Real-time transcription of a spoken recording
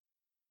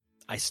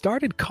I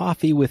started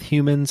Coffee with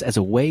Humans as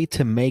a way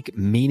to make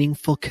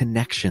meaningful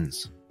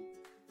connections.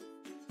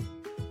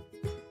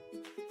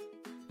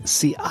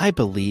 See, I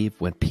believe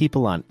when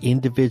people on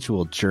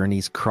individual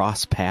journeys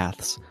cross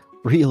paths,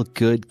 real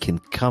good can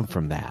come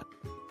from that.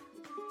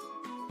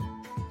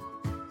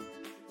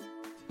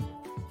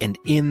 And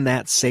in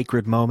that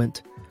sacred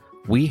moment,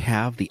 we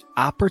have the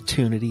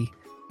opportunity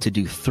to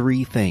do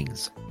three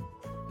things.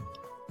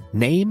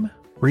 Name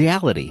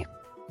reality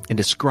and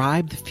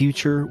describe the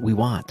future we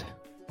want.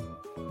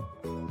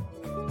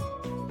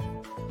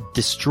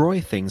 Destroy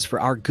things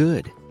for our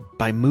good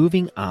by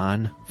moving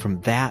on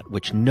from that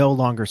which no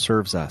longer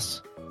serves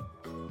us.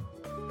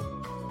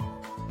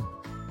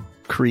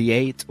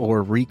 Create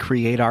or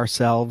recreate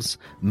ourselves,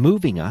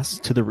 moving us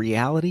to the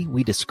reality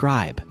we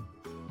describe.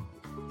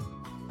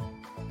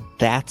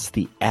 That's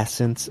the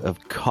essence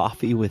of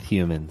Coffee with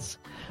Humans,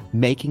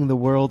 making the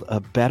world a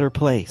better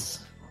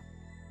place.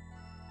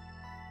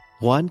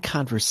 One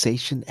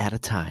conversation at a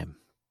time.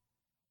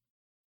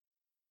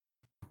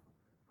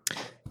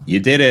 You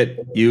did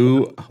it.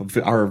 You,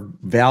 our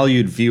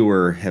valued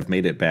viewer, have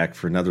made it back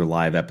for another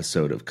live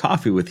episode of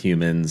Coffee with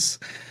Humans.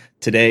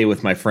 Today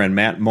with my friend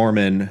Matt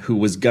Morman, who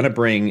was going to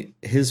bring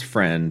his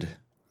friend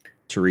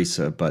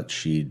Teresa, but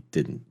she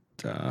didn't.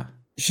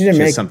 She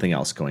has something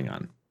else going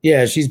on.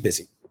 Yeah, she's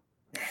busy.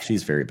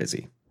 She's very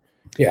busy.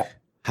 Yeah.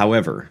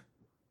 However,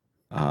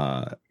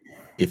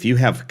 if you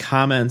have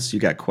comments, you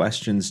got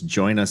questions,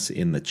 join us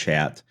in the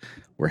chat.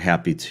 We're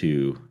happy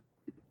to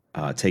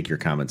take your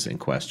comments and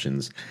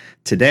questions.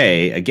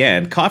 Today,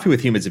 again, Coffee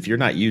with Humans, if you're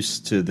not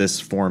used to this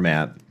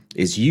format,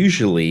 is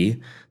usually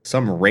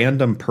some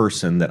random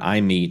person that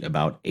I meet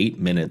about 8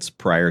 minutes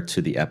prior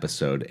to the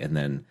episode, and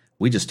then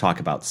we just talk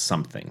about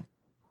something.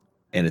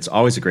 And it's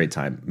always a great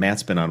time.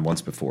 Matt's been on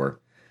once before,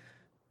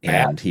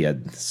 and he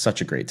had such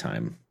a great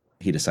time.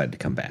 He decided to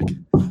come back.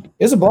 It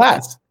was a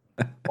blast.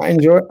 I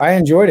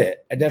enjoyed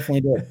it. I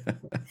definitely did.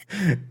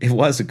 It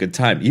was a good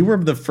time. You were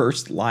the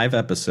first live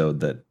episode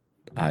that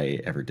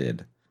I ever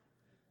did.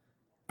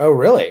 Oh,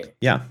 really?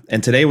 Yeah.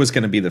 And today was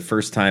going to be the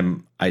first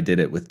time I did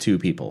it with two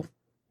people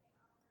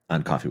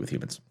on Coffee with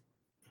Humans.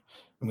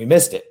 And we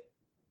missed it.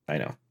 I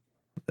know.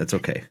 That's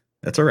okay.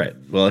 That's all right.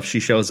 Well, if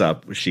she shows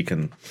up, she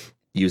can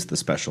use the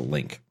special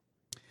link.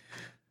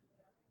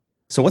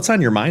 So what's on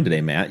your mind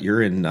today, Matt?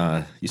 You're in,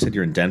 you said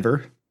you're in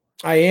Denver?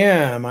 I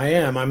am.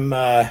 I'm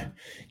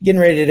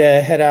getting ready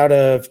to head out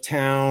of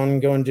town,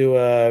 going to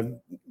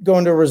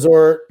a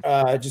resort,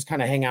 just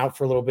kind of hang out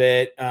for a little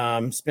bit,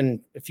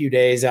 spend a few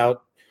days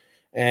out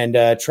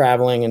and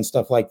traveling and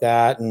stuff like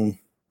that and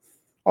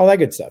all that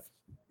good stuff.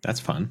 That's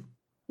fun.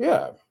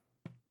 Yeah.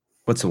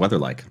 What's the weather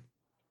like?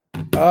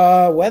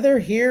 Weather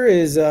here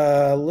is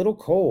a little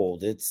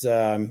cold. It's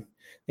I think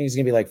it's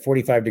gonna be like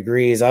 45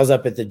 degrees. I was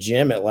up at the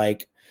gym at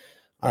like,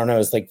 I don't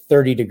know, it's like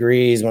 30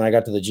 degrees when I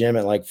got to the gym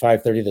at like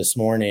 5:30 this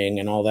morning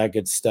and all that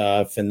good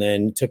stuff. And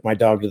then took my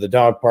dog to the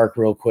dog park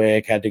real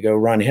quick, had to go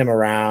run him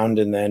around.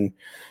 And then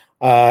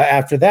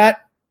after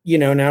that,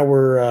 now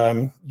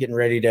I'm getting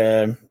ready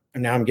to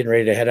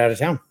head out of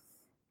town.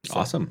 So,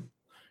 awesome.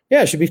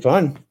 Yeah, it should be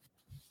fun.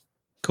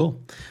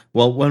 Cool.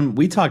 Well, when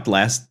we talked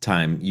last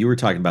time, you were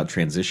talking about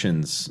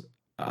transitions.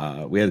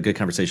 We had a good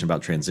conversation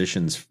about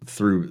transitions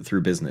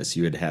through business.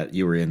 You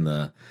were in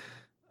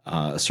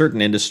a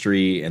certain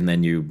industry, and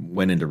then you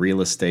went into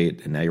real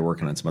estate, and now you're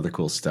working on some other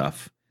cool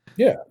stuff.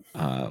 Yeah.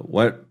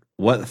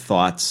 What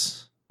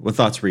thoughts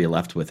were you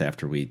left with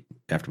after we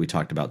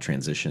talked about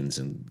transitions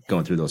and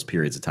going through those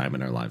periods of time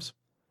in our lives?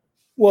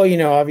 Well,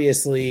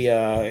 obviously,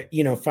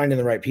 finding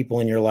the right people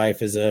in your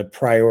life is a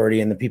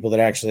priority, and the people that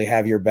actually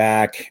have your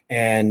back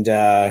and,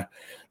 are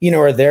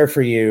there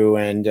for you,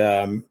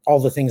 and all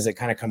the things that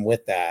kind of come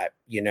with that,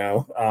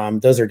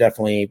 those are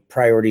definitely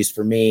priorities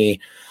for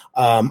me.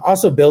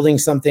 Also building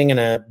something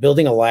and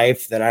building a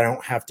life that I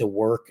don't have to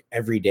work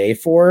every day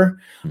for,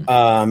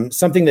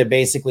 something that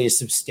basically is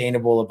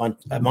sustainable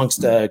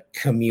amongst a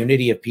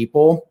community of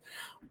people.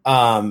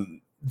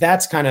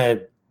 That's kind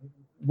of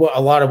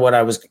a lot of what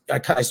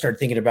I started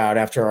thinking about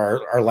after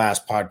our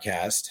last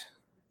podcast.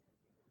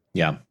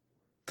 Yeah.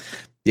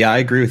 Yeah, I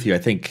agree with you. I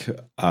think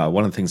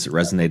one of the things that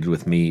resonated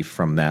with me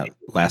from that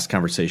last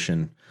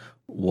conversation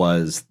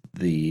was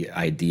the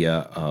idea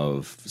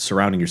of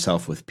surrounding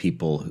yourself with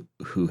people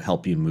who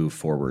help you move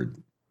forward,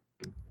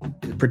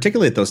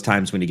 particularly at those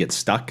times when you get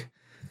stuck,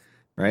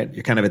 right?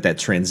 You're kind of at that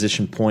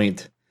transition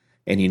point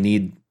and you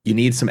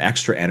need some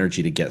extra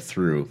energy to get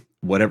through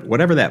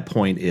whatever that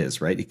point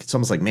is, right? It's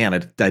almost like, man,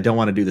 I don't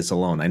want to do this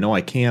alone. I know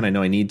I can, I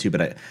know I need to,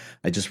 but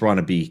I just want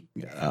to be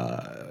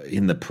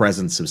in the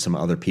presence of some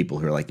other people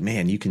who are like,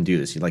 man, you can do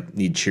this. You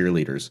need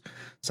cheerleaders.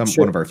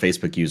 One of our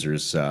Facebook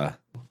users,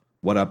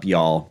 what up,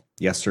 y'all?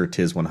 Yes, sir,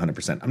 'tis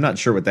 100%. I'm not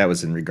sure what that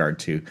was in regard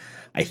to.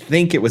 I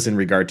think it was in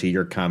regard to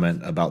your comment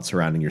about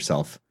surrounding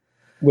yourself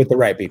with the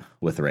right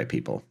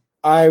people.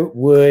 I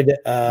would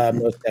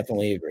most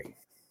definitely agree.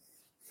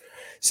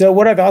 So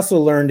what I've also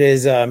learned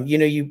is,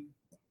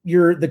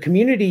 you're the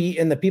community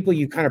and the people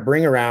you kind of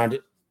bring around,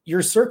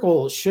 your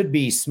circle should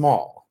be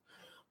small.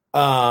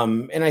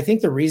 And I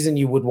think the reason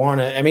you would want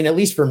to, I mean, at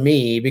least for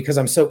me, because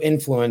I'm so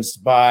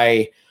influenced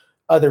by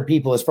other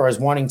people as far as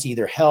wanting to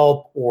either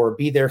help or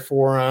be there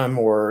for them,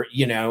 or,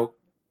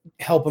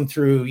 help them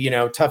through,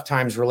 tough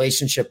times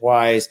relationship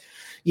wise,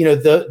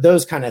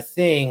 those kind of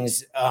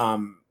things.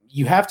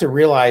 You have to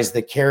realize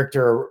the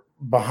character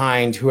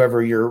behind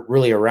whoever you're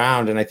really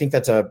around. And I think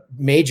that's a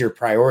major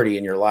priority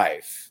in your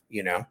life,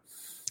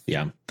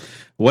 Yeah.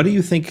 What do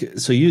you think?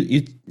 So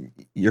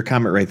your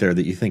comment right there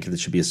that you think it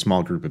should be a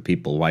small group of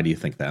people. Why do you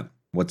think that?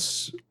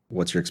 What's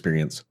your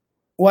experience?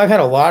 Well, I've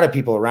had a lot of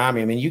people around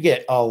me. I mean, you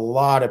get a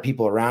lot of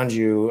people around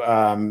you,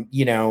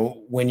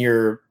 when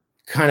you're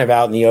kind of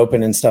out in the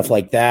open and stuff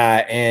like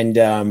that. And,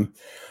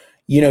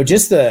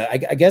 just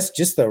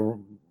the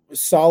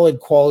solid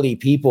quality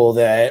people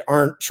that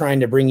aren't trying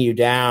to bring you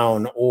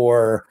down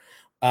or,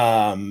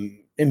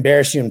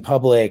 embarrass you in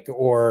public,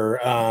 or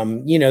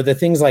the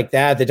things like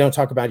that don't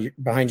talk about you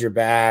behind your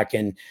back.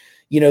 And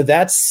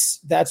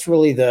that's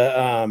really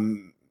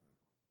the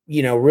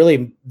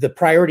really the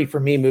priority for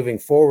me moving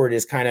forward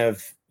is kind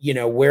of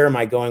where am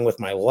I going with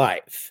my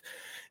life.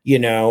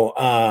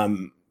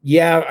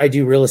 I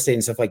do real estate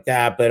and stuff like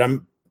that, but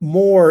I'm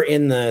more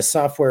in the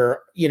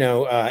software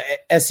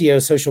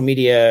SEO, social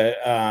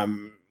media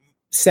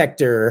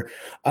sector.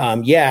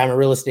 I'm a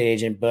real estate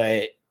agent,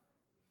 but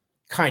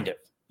kind of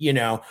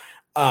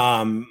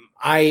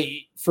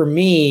for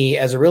me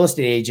as a real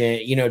estate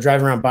agent,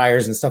 driving around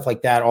buyers and stuff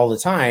like that all the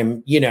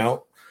time,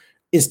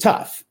 is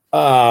tough.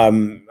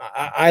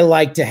 I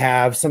like to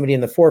have somebody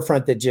in the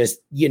forefront that just,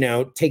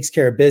 takes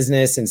care of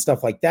business and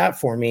stuff like that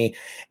for me.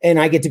 And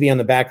I get to be on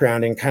the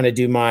background and kind of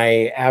do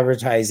my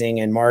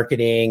advertising and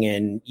marketing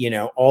and,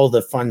 all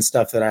the fun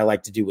stuff that I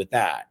like to do with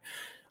that.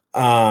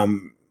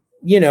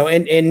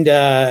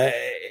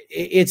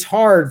 It's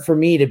hard for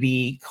me to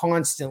be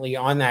constantly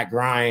on that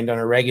grind on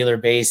a regular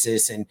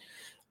basis and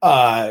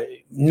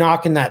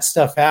knocking that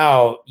stuff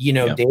out,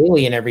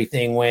 daily and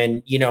everything,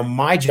 when,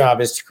 my job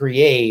is to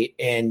create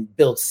and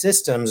build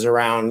systems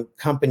around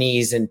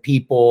companies and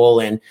people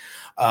and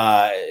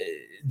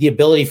the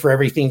ability for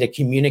everything to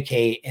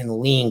communicate and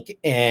link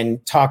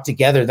and talk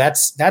together.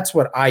 That's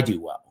what I do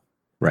well.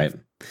 Right.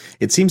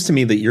 It seems to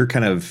me that you're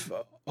kind of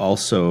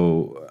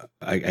also,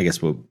 I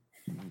guess,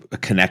 a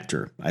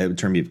connector. I would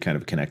term you kind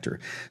of a connector.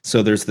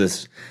 So there's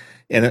this,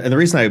 and the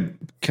reason I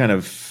kind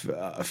of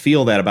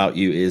feel that about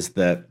you is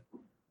that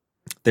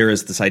there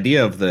is this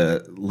idea of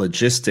the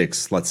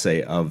logistics, let's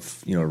say,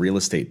 of a real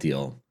estate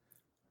deal.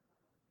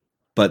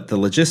 But the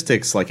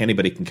logistics, like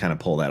anybody can kind of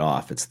pull that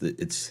off.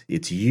 It's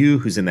you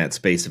who's in that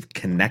space of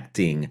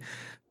connecting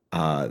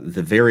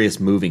the various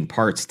moving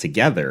parts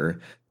together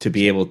to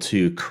be able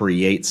to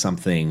create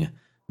something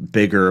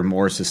bigger,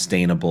 more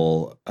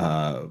sustainable,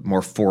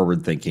 more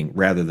forward thinking,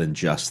 rather than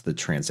just the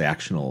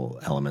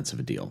transactional elements of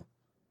a deal.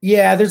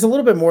 Yeah, there's a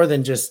little bit more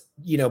than just,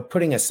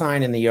 putting a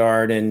sign in the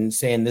yard and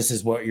saying, this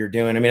is what you're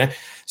doing. I mean,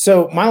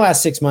 so my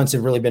last 6 months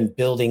have really been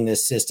building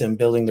this system,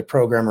 building the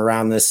program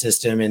around this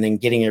system, and then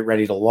getting it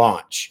ready to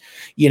launch.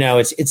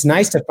 It's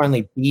nice to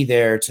finally be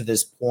there to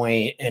this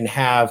point and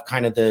have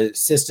kind of the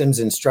systems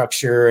and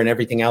structure and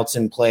everything else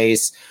in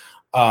place.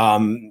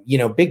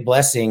 Big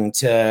blessing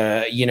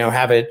to,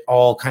 have it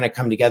all kind of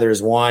come together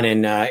as one.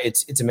 And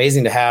it's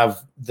amazing to have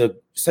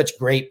such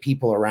great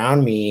people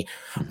around me,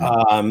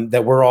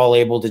 that we're all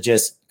able to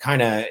just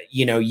kind of,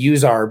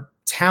 use our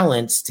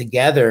talents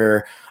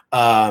together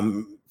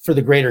for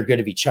the greater good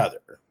of each other.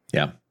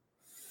 Yeah.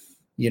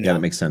 Yeah, that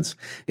makes sense.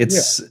 It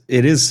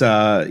is,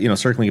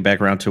 circling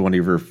back around to one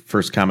of your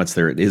first comments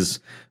there, it is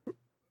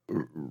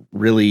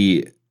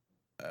really,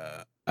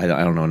 I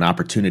don't know, an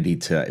opportunity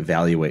to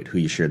evaluate who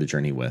you share the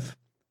journey with.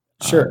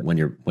 Sure. When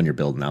you're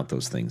building out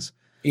those things.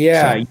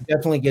 Yeah, so you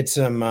definitely get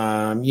some,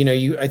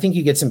 I think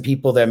you get some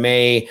people that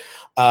may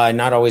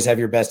not always have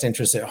your best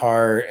interests at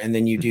heart. And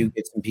then you do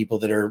get some people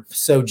that are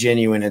so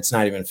genuine, it's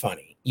not even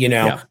funny,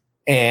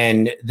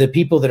 and the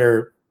people that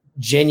are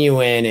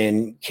genuine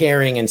and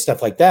caring and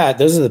stuff like that,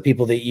 those are the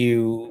people that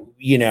you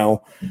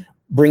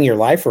bring your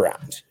life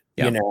around,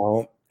 and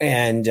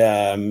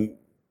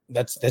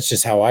that's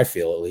just how I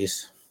feel, at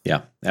least.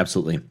 Yeah,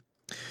 absolutely.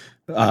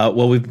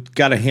 Well, we've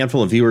got a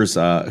handful of viewers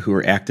who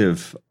are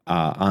active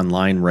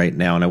online right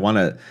now, and I want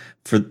to,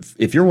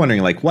 if you're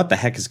wondering, like, what the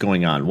heck is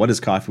going on? What is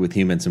Coffee with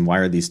Humans, and why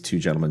are these two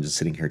gentlemen just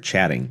sitting here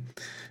chatting?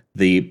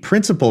 The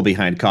principle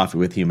behind Coffee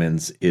with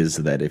Humans is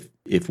that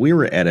if we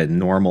were at a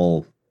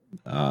normal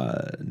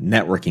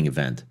networking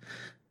event,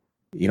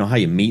 you know how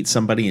you meet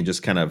somebody and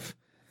just kind of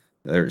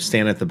they're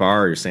standing at the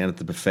bar or you're standing at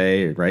the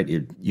buffet, right?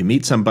 You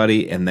meet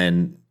somebody, and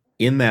then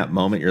in that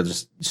moment, you're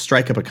just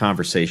strike up a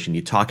conversation.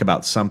 You talk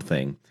about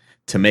something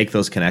to make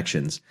those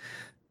connections.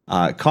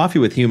 Coffee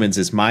with Humans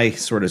is my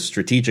sort of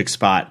strategic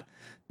spot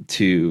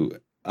to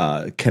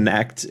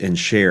connect and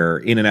share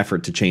in an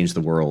effort to change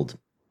the world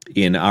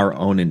in our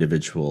own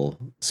individual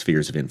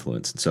spheres of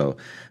influence. And so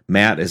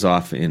Matt is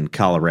off in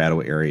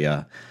Colorado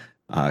area,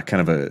 kind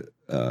of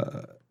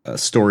a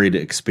storied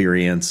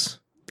experience.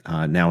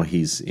 Now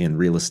he's in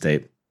real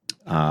estate.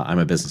 I'm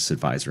a business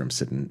advisor. I'm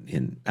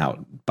sitting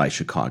out by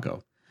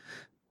Chicago.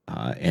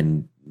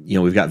 And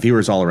we've got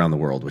viewers all around the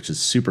world, which is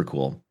super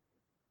cool.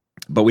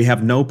 But we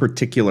have no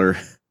particular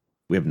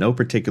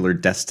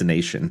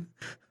destination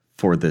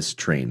for this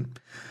train.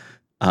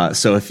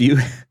 So if you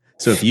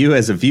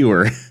as a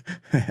viewer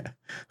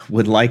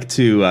would like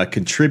to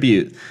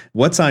contribute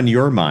what's on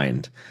your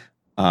mind,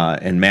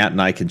 and Matt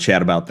and I can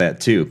chat about that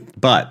too.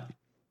 But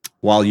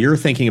while you're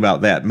thinking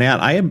about that,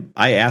 Matt,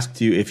 I asked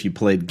you if you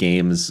played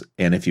games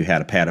and if you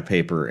had a pad of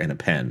paper and a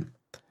pen.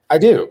 I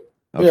do.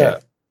 Okay. Yeah,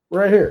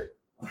 right here.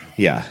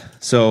 Yeah.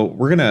 So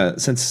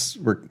since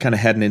we're kind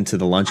of heading into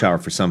the lunch hour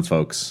for some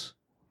folks,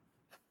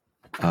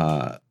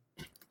 I'm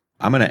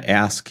going to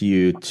ask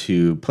you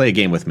to play a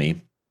game with me.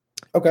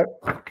 Okay.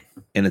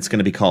 And it's going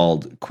to be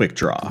called Quick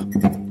Draw.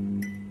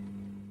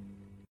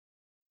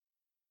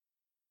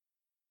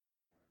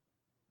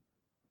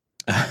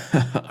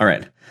 All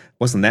right.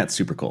 Wasn't that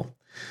super cool?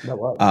 That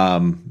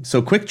was.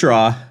 So Quick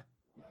Draw.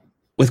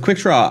 With Quick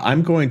Draw,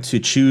 I'm going to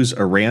choose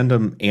a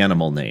random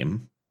animal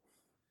name,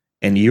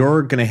 and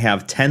you're going to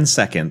have 10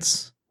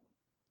 seconds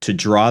to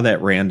draw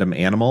that random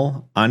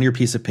animal on your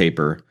piece of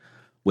paper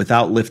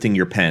without lifting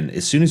your pen.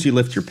 As soon as you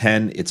lift your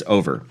pen, it's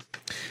over.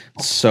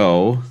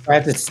 So I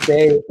have to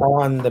stay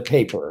on the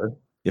paper.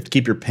 You have to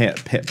keep your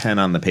pen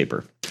on the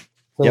paper.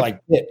 So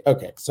like this.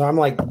 Okay. So I'm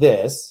like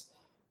this,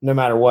 no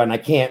matter what, and I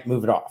can't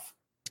move it off.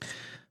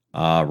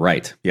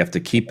 Right. You have to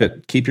keep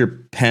your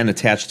pen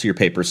attached to your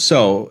paper.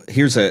 So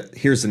here's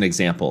an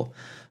example.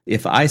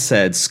 If I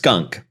said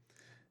skunk,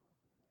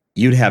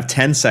 you'd have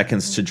 10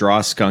 seconds to draw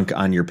a skunk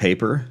on your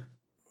paper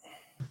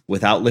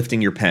without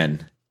lifting your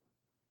pen.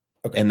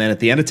 Okay. And then at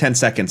the end of 10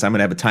 seconds, I'm going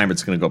to have a timer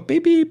that's going to go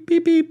beep, beep,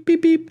 beep, beep,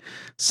 beep, beep,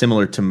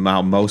 similar to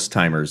how most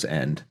timers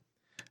end.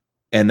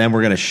 And then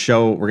we're going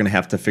to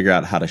have to figure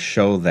out how to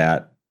show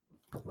that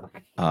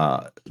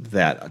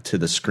to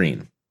the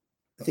screen.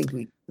 I think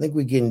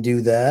we can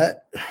do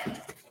that.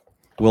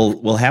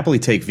 We'll happily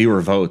take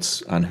viewer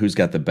votes on who's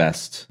got the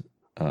best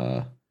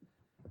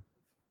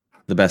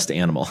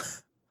animal.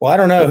 Well, I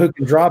don't know who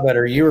can draw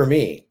better, you or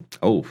me.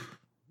 Oh,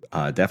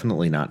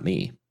 definitely not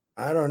me.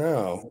 I don't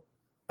know.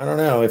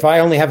 If I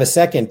only have a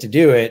second to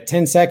do it,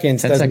 10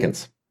 seconds. 10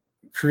 seconds.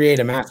 Create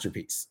a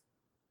masterpiece.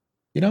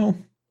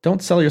 Don't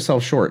sell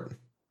yourself short.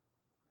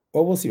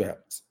 Well, we'll see what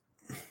happens.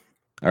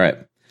 All right.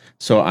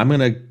 So I'm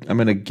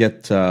gonna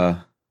get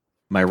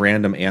my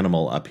random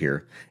animal up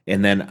here,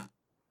 and then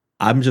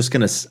I'm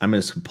gonna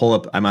pull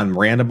up. I'm on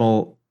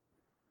Randomal.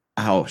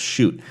 Oh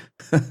shoot!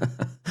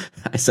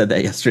 I said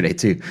that yesterday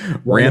too.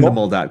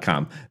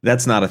 Randomal.com.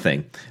 That's not a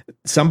thing.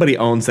 Somebody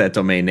owns that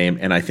domain name,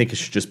 and I think it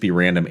should just be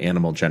Random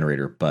Animal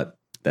Generator, but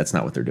that's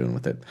not what they're doing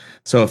with it.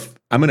 So if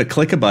I'm going to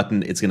click a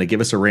button, it's going to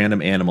give us a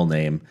random animal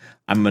name.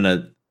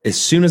 As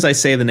soon as I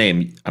say the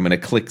name, I'm going to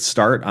click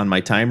start on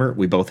my timer.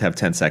 We both have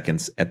 10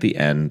 seconds. At the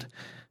end,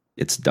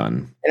 it's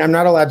done. And I'm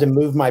not allowed to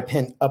move my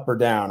pen up or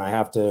down. I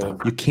have to.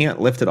 You can't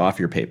lift it off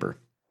your paper.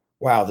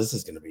 Wow, this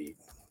is going to be.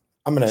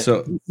 It's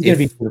going to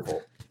be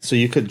beautiful. So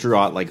you could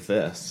draw it like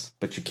this,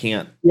 but you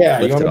can't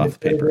lift it off the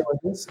paper.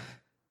 Like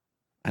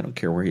I don't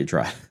care where you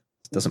draw it.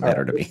 It doesn't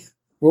matter to me.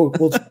 We'll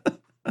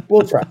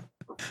try.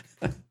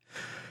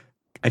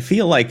 I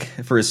feel like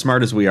for as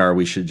smart as we are,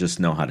 we should just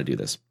know how to do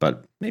this,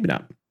 but maybe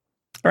not.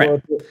 All right.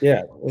 Well,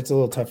 it's a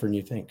little tougher than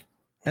you think.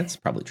 That's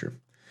probably true.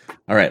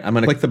 All right, I'm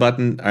going to click the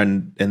button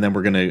and then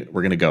we're going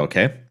to go,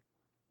 okay?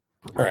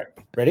 All right.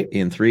 Ready?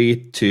 In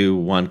 3, 2,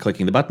 1,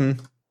 clicking the button.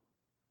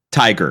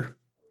 Tiger.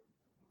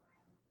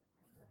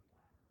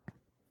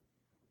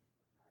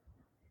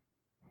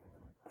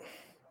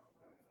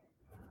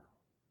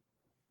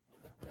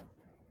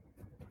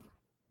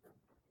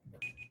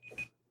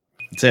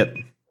 That's it.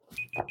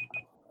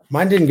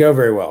 Mine didn't go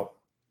very well.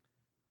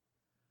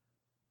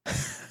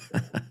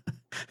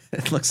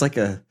 It looks like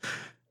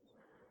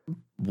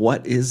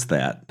what is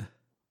that?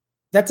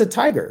 That's a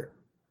tiger.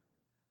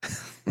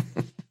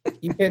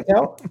 You can't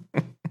tell?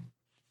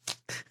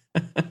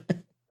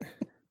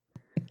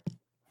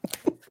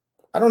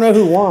 I don't know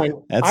who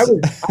won. I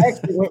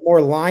actually went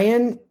more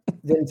lion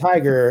than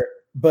tiger,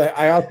 but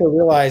I also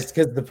realized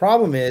because the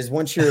problem is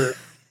once you're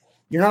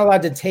not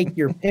allowed to take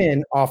your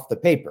pen off the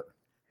paper.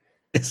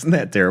 Isn't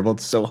that terrible?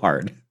 It's so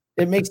hard.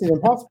 It makes it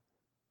impossible.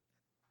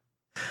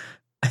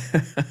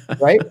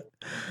 Right?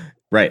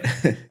 Right.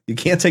 You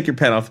can't take your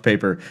pen off the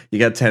paper. You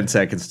got 10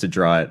 seconds to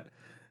draw it.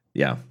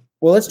 Yeah.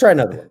 Well, let's try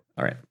another one.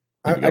 All right.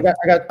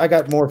 I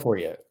got more for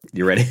you.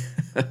 You ready?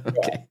 Okay.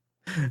 Yeah.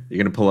 You're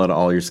going to pull out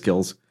all your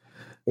skills.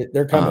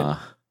 They're coming.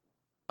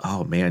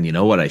 Oh man, you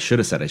know what I should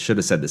have said? I should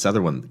have said this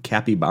other one,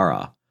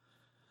 capybara.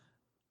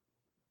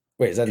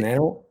 Wait, is that an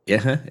animal?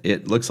 Yeah,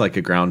 it looks like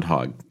a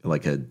groundhog,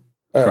 like a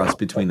cross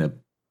between a.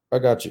 I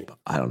got you.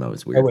 I don't know.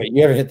 It's weird. Oh wait,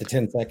 you haven't hit the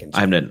 10 seconds.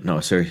 No,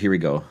 sir. Here we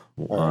go.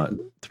 Right.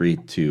 3,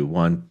 2,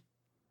 1.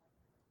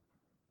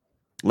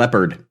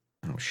 Leopard.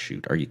 Oh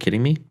shoot! Are you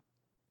kidding me?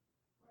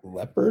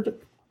 Leopard.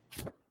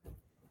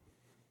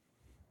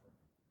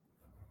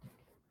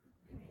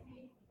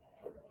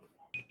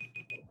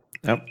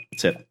 Nope,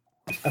 that's it.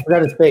 I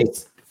forgot his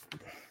face.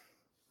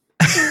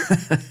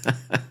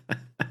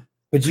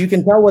 But you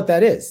can tell what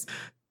that is.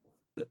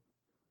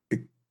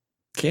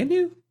 Can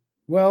you?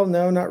 Well,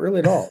 no, not really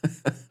at all.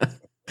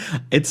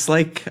 It's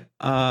like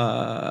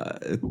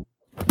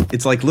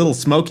Little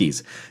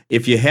Smokies.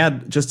 If you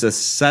had just a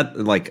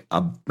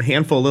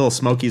handful of Little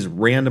Smokies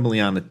randomly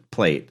on a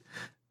plate,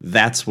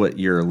 that's what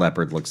your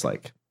leopard looks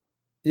like.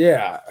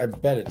 Yeah, I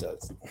bet it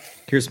does.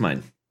 Here's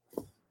mine.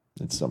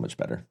 It's so much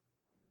better.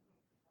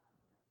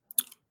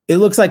 It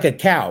looks like a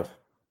cow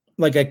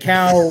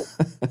that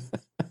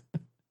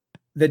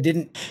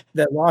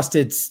lost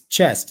its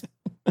chest.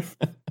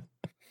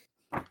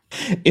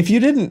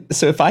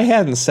 If I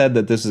hadn't said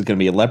that this is going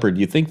to be a leopard,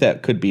 you think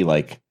that could be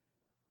like,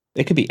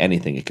 it could be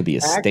anything. It could be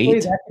a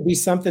state. That could be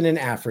something in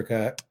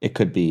Africa. It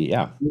could be,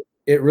 yeah.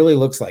 It really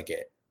looks like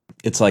it.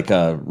 It's like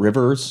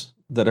rivers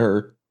that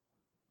are,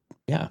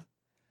 yeah.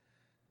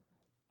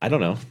 I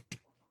don't know.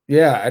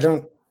 Yeah,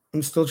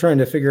 I'm still trying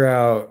to figure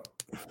out.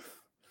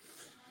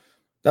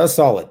 That was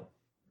solid.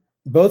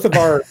 Both of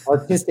our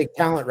artistic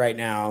talent right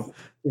now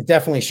is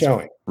definitely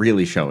showing.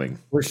 Really showing.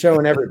 We're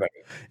showing everybody.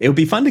 It would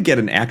be fun to get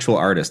an actual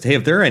artist. Hey,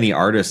 if there are any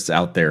artists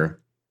out there,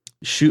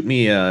 shoot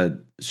me a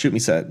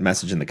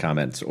message in the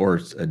comments or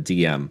a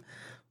DM.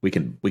 We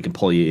can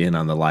pull you in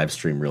on the live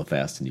stream real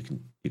fast, and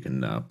you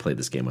can play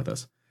this game with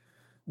us.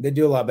 They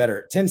do a lot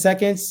better. 10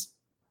 seconds,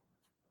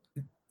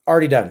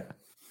 already done.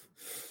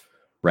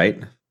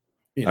 Right?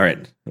 Yeah. All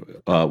right.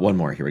 One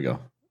more. Here we go.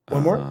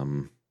 One more?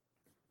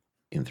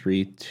 In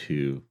 3,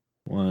 2,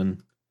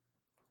 1.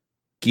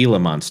 Gila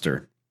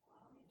monster.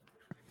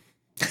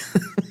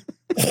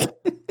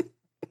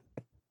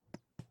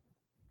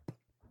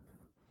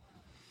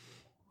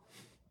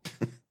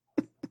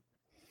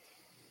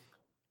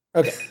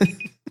 Okay.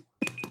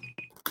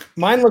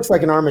 Mine looks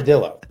like an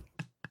armadillo.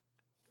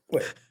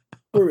 Wait.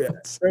 Where are we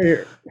at? Right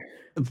here.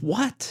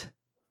 What?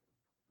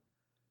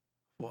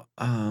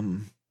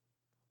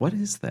 What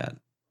is that?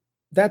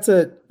 That's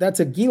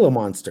a Gila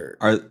monster.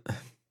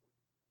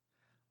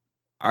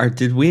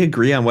 Did we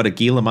agree on what a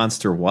Gila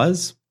monster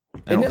was?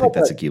 I don't think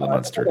that's a Gila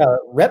monster. Like a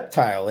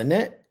reptile, isn't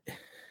it?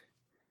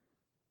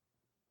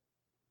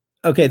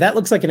 Okay, that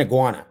looks like an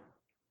iguana.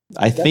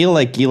 I feel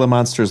like Gila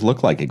monsters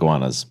look like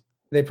iguanas.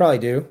 They probably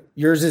do.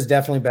 Yours is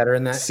definitely better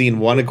in that. Seen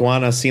one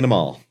iguana, seen them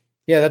all.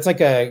 Yeah, that's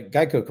like a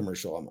Geico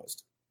commercial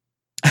almost.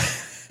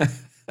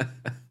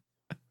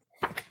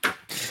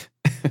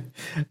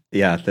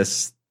 Yeah,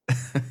 that's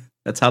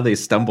how they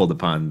stumbled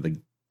upon the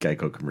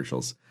Geico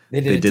commercials.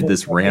 They did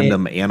this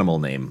random animal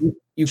name.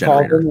 You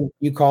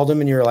called them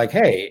and you were like,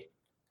 hey,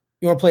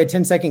 you want to play a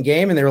 10-second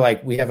game? And they were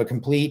like, we have a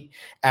complete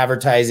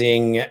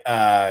advertising.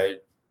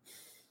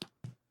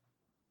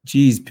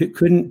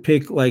 Couldn't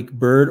pick like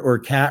bird or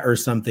cat or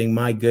something.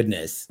 My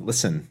goodness.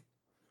 Listen,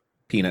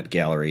 Peanut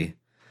Gallery.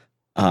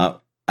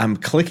 I'm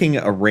clicking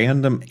a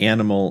random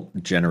animal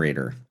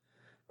generator,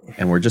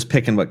 and we're just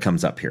picking what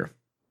comes up here.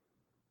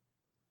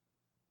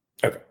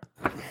 Okay.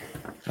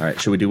 All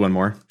right. Should we do one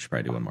more? Should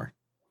probably do one more.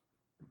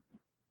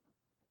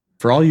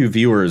 For all you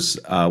viewers,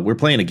 we're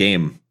playing a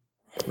game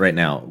right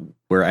now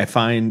where I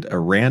find a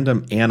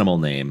random animal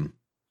name,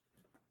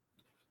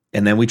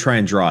 and then we try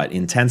and draw it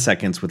in 10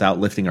 seconds without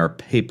lifting our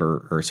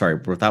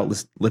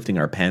lifting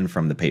our pen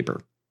from the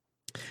paper.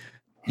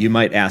 You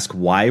might ask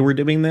why we're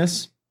doing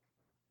this.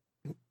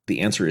 The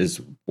answer is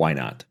why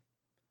not?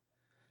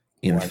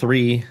 In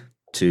 3,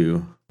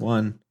 2,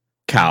 1,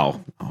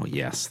 cow. Oh,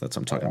 yes, that's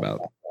what I'm talking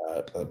about.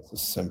 That's a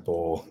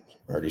simple.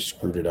 I already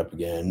screwed it up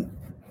again.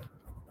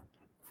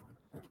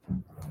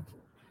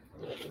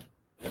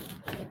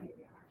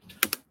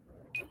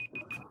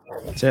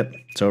 That's it.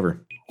 It's over.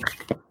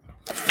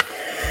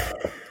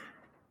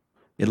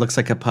 It looks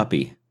like a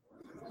puppy.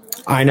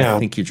 I know. I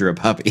think you drew a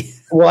puppy.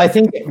 Well, I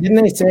think, didn't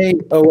they say,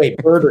 oh, wait,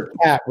 bird or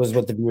cat was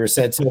what the viewer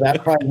said. So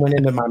that probably went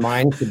into my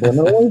mind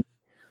subliminally.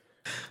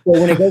 So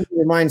when it goes to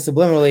your mind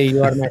subliminally,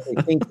 you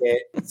automatically think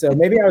it. So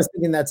maybe I was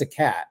thinking that's a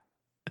cat.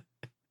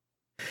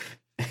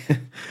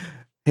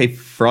 Hey,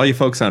 for all you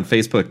folks on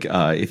Facebook,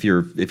 if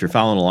you're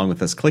following along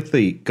with us,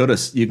 you can go to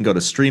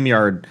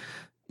StreamYard.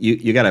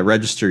 You got to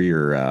register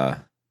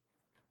your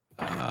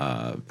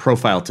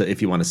profile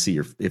if we want to see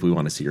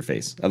your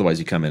face. Otherwise,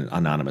 you come in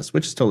anonymous,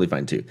 which is totally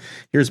fine too.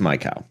 Here's my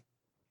cow.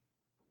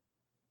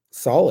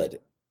 Solid.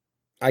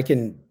 I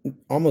can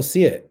almost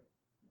see it.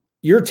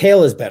 Your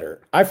tail is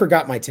better. I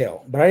forgot my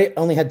tail, but I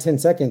only had 10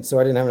 seconds, so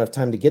I didn't have enough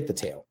time to get the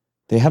tail.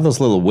 They have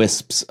those little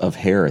wisps of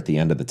hair at the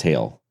end of the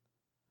tail.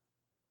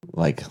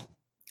 Like,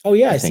 oh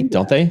yeah, I think,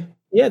 don't they?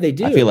 Yeah, they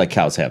do. I feel like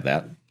cows have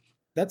that.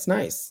 That's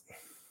nice.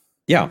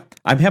 Yeah,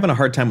 I'm having a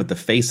hard time with the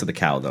face of the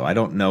cow, though. I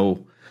don't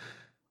know.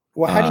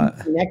 Well, how do you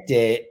connect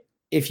it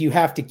if you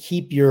have to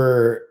keep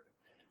your?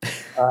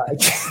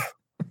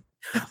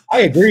 I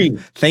agree.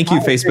 Thank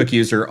you, Facebook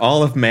user.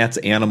 All of Matt's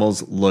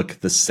animals look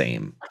the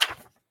same.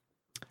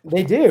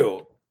 They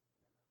do.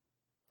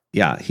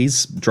 Yeah,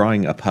 he's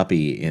drawing a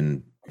puppy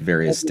in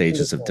various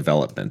stages of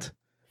development.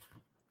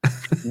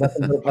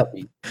 Nothing but a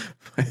puppy.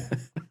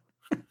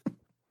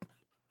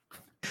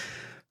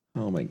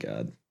 Oh my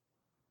God.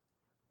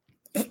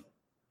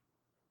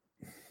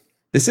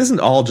 This isn't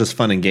all just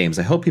fun and games.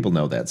 I hope people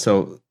know that.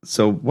 So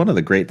one of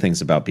the great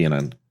things about being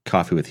on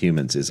Coffee with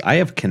Humans is I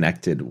have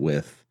connected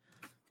with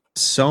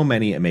so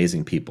many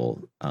amazing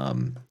people.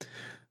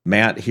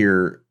 Matt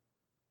here,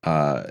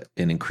 an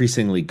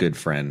increasingly good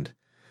friend.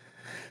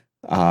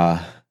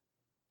 I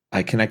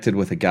connected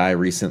with a guy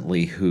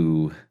recently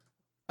who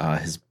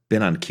has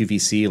been on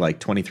QVC like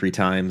 23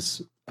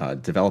 times,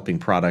 developing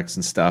products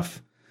and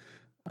stuff.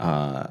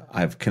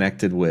 I've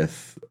connected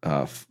with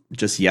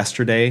just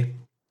yesterday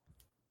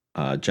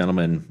a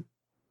gentleman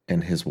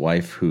and his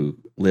wife who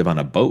live on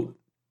a boat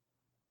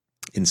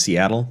in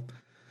Seattle.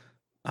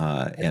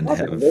 And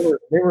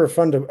they were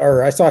fun to,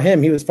 or I saw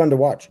him. He was fun to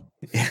watch.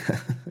 Yeah,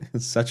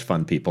 such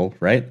fun people,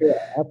 right? Yeah,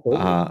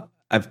 absolutely.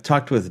 I've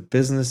talked with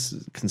business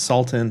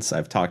consultants.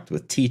 I've talked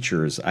with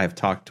teachers. I've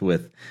talked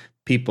with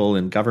people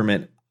in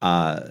government,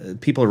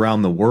 people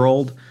around the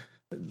world,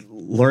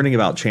 learning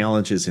about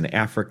challenges in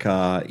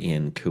Africa,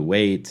 in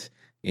Kuwait,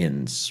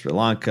 in Sri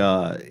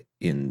Lanka,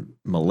 in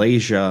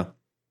Malaysia.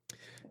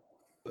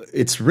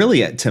 It's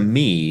really, to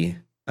me,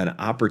 an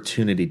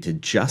opportunity to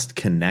just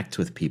connect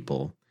with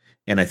people.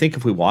 And I think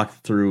if we walk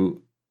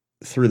through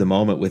the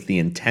moment with the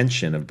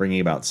intention of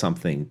bringing about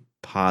something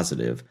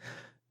positive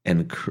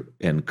and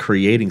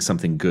creating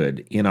something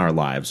good in our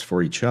lives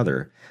for each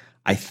other,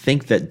 I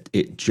think that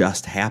it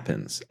just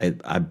happens.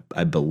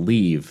 I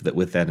believe that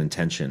with that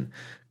intention,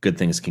 good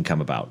things can come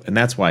about, and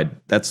that's why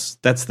that's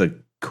the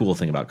cool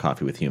thing about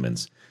Coffee with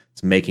Humans.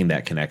 It's making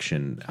that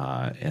connection,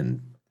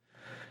 and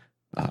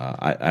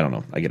I don't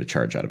know. I get a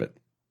charge out of it.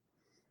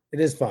 It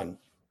is fun.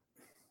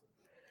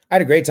 I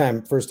had a great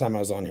time first time I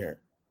was on here.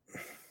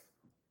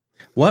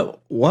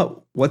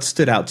 What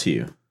stood out to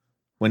you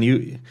when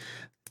you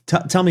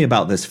tell me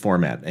about this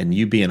format and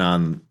you being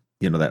on,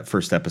 that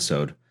first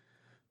episode?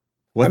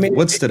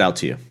 What stood out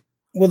to you?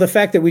 Well, the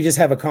fact that we just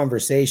have a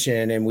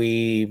conversation and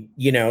we,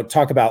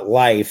 talk about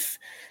life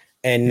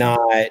and not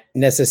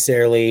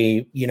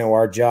necessarily,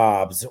 our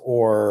jobs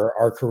or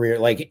our career,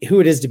 like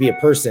who it is to be a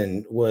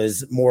person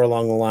was more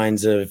along the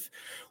lines of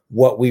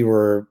what we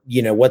were,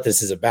 what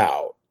this is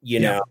about,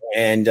 know,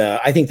 and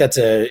I think that's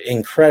a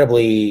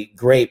incredibly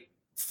great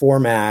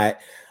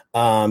format,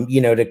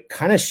 to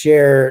kind of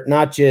share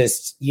not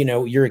just,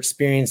 your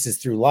experiences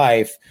through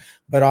life,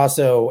 but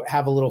also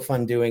have a little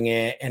fun doing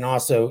it. And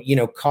also,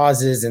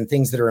 causes and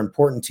things that are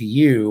important to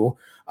you.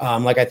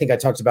 Like I think I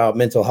talked about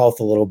mental health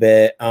a little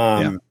bit,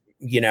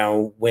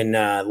 when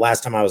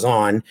last time I was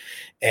on,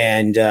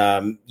 and,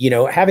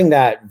 having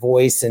that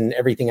voice and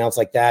everything else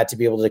like that to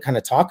be able to kind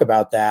of talk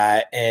about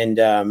that and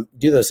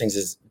do those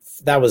things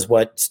that was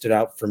what stood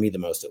out for me the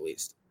most, at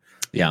least.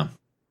 Yeah,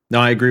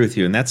 no, I agree with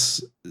you. And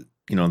that's,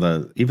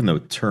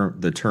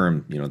 the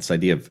term, this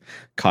idea of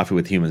Coffee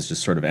with Humans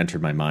just sort of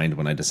entered my mind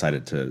when I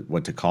decided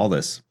what to call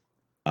this,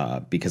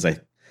 because I,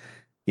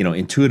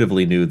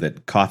 intuitively knew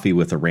that coffee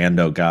with a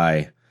rando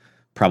guy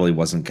probably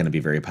wasn't going to be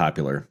very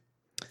popular.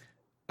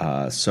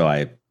 So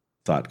I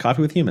thought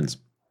Coffee with Humans,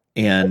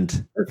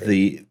 and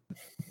the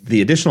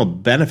additional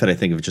benefit, I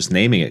think, of just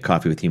naming it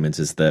Coffee with Humans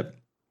is that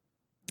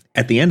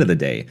at the end of the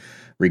day,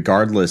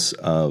 regardless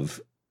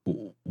of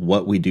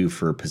what we do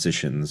for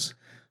positions,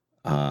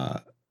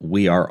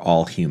 we are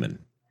all human,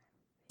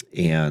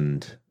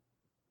 and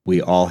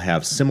we all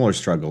have similar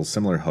struggles,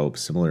 similar hopes,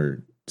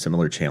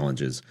 similar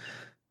challenges.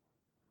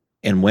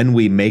 And when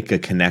we make a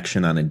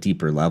connection on a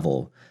deeper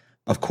level,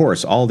 of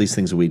course, all these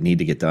things that we need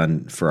to get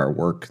done for our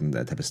work and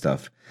that type of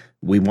stuff,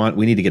 we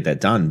need to get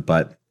that done.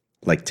 But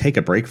like, take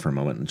a break for a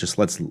moment and just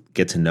let's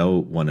get to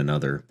know one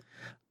another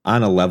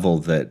on a level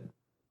that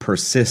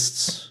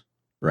persists,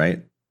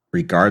 right?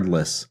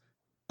 Regardless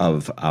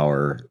of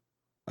our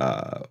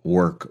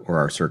work or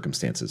our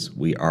circumstances.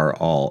 We are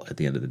all, at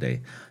the end of the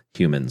day,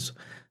 humans,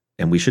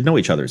 and we should know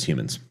each other as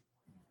humans.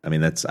 I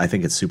mean, I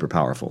think it's super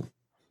powerful.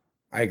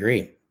 I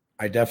agree.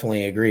 I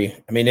definitely agree.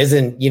 I mean,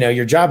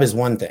 your job is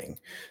one thing,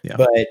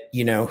 but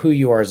who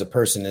you are as a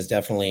person is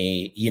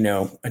definitely,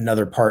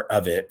 another part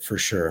of it for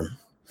sure.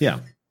 Yeah,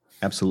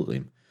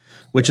 absolutely.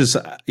 Which is,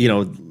 to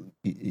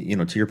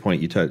your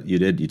point, you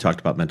talked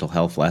about mental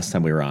health last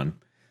time we were on.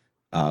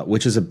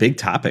 Which is a big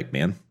topic,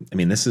 man. I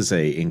mean, this is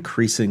a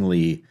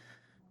increasingly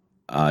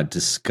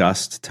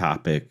discussed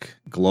topic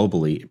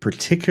globally,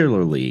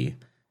 particularly,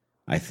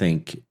 I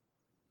think,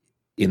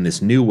 in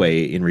this new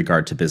way in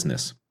regard to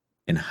business.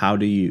 And how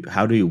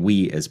do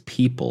we as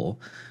people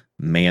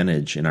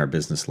manage in our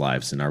business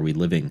lives? And are we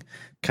living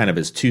kind of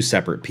as two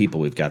separate people?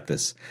 We've got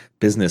this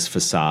business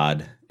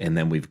facade, and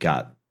then we've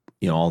got,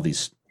 all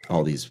these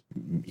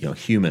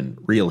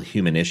real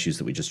human issues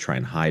that we just try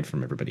and hide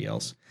from everybody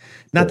else.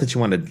 Not that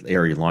you want to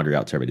air your laundry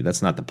out to everybody.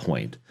 That's not the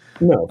point.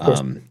 No, of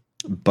course.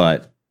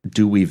 But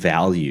do we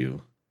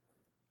value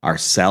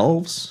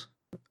ourselves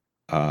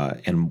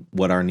and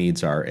what our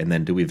needs are? And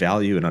then do we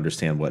value and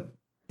understand what,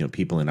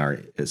 people in our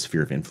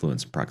sphere of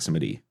influence and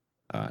proximity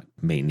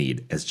may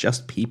need as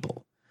just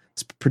people,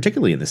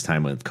 particularly in this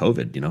time with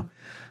COVID,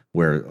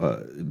 where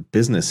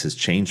business has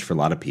changed for a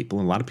lot of people,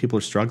 and a lot of people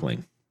are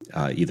struggling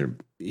either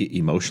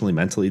emotionally,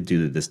 mentally,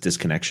 due to this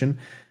disconnection,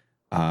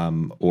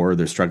 or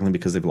they're struggling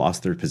because they've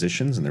lost their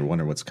positions and they're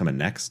wondering what's coming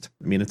next.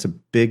 I mean, it's a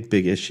big,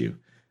 big issue.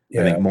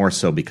 I think more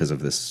so because of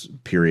this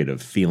period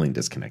of feeling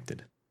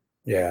disconnected.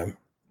 Yeah.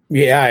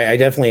 I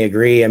definitely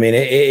agree. I mean,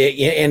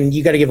 and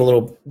you got to give a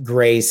little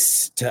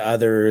grace to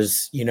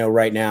others,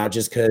 right now,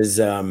 just because,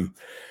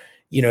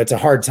 it's a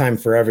hard time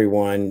for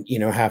everyone,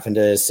 having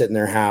to sit in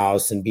their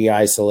house and be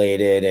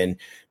isolated and,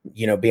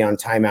 be on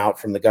timeout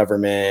from the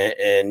government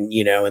and,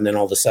 and then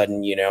all of a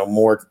sudden,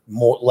 more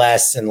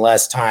less and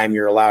less time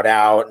you're allowed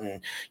out.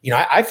 And,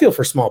 I feel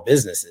for small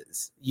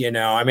businesses,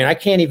 I mean, I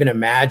can't even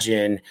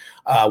imagine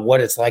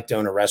what it's like to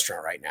own a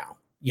restaurant right now,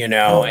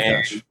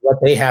 and what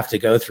they have to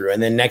go through.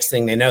 And then next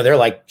thing they know, they're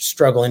like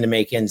struggling to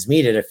make ends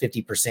meet at a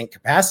 50%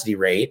 capacity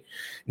rate.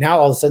 Now,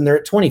 all of a sudden they're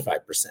at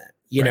 25%.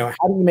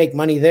 How do you make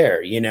money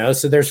there?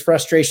 So there's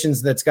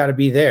frustrations that's got to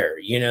be there.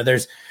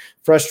 There's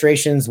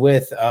frustrations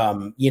with,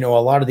 a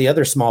lot of the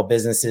other small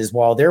businesses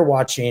while they're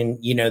watching,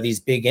 these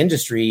big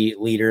industry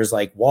leaders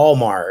like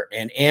Walmart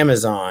and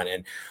Amazon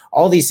and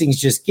all these things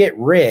just get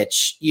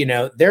rich,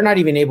 they're not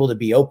even able to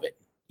be open,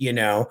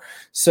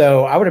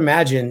 So I would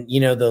imagine,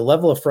 the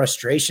level of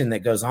frustration that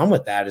goes on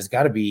with that has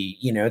got to be,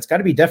 it's got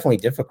to be definitely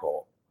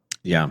difficult.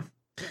 Yeah.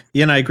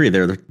 Yeah. And I agree.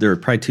 There are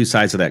probably two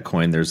sides of that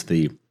coin. There's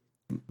the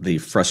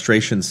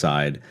frustration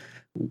side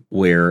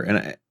where,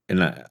 and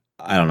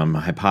I don't know, I'm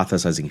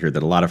hypothesizing here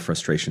that a lot of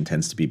frustration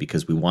tends to be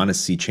because we want to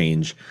see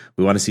change.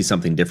 We want to see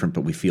something different,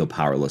 but we feel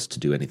powerless to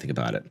do anything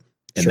about it.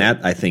 And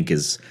that, I think,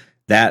 is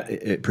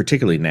that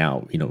particularly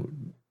now,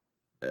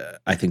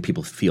 I think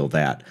people feel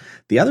that.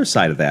 The other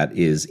side of that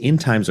is in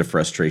times of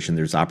frustration,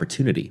 there's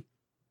opportunity.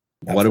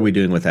 Absolutely. What are we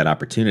doing with that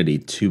opportunity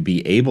to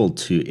be able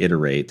to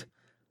iterate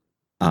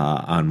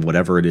on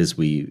whatever it is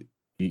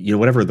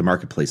whatever the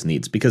marketplace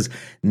needs? Because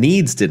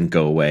needs didn't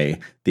go away.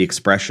 The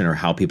expression or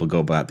how people go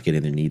about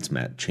getting their needs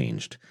met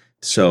changed.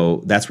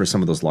 So that's where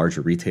some of those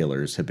larger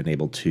retailers have been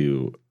able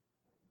to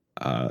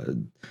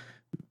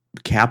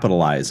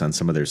capitalize on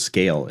some of their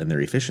scale and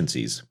their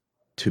efficiencies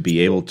to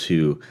be able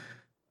to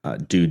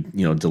do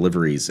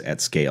deliveries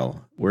at scale,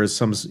 whereas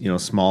some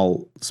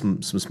small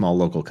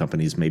local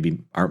companies maybe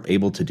aren't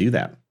able to do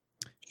that.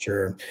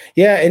 Sure.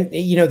 Yeah. And,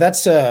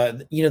 that's,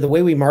 the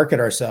way we market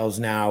ourselves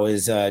now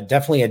is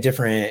definitely a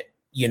different,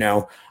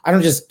 I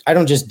don't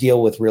just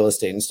deal with real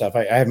estate and stuff.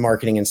 I have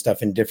marketing and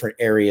stuff in different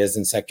areas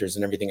and sectors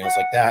and everything else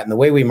like that. And the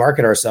way we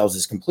market ourselves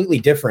is completely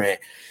different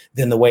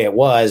than the way it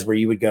was, where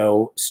you would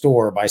go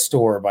store by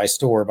store by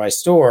store by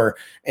store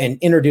and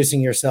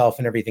introducing yourself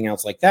and everything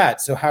else like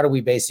that. So how do we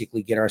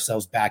basically get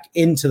ourselves back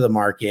into the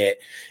market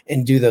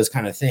and do those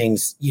kind of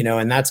things,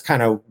 and that's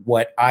kind of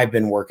what I've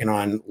been working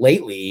on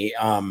lately.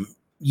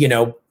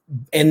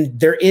 And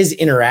there is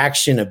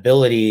interaction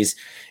abilities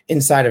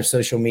inside of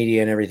social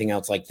media and everything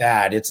else like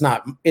that. It's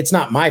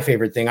not my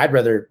favorite thing. I'd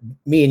rather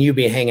me and you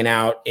be hanging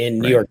out in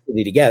New York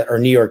City together or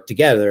New York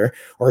together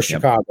or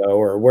Chicago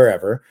or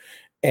wherever.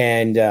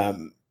 And,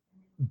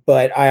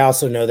 but I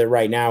also know that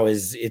right now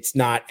it's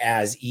not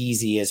as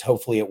easy as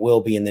hopefully it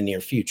will be in the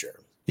near future.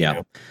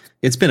 Yeah.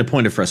 It's been a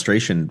point of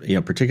frustration,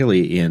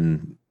 particularly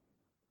in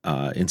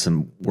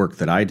some work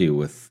that I do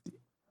with,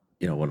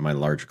 one of my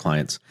large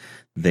clients.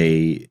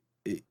 They,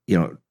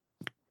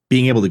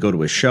 being able to go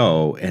to a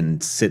show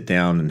and sit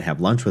down and have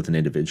lunch with an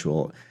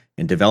individual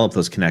and develop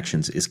those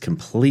connections is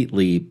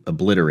completely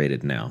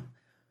obliterated now.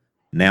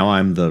 Now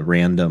I'm the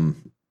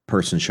random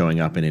person showing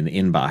up in an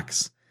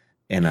inbox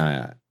and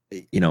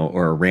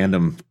or a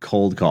random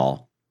cold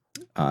call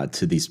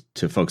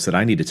to folks that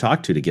I need to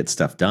talk to get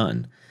stuff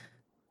done.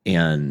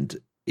 And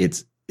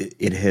it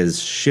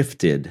has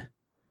shifted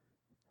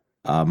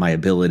my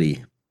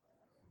ability,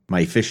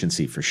 my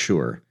efficiency for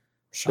sure.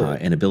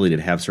 And ability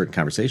to have certain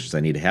conversations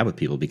I need to have with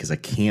people, because I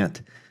can't,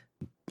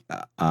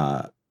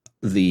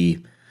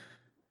 the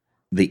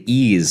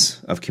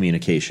ease of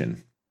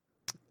communication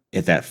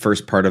at that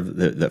first part of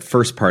the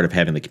first part of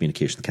having the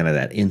communication, kind of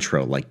that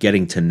intro, like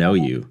getting to know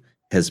you,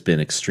 has been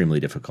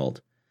extremely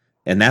difficult.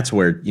 And that's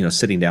where,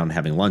 sitting down and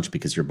having lunch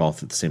because you're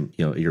both at the same,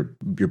 you're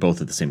both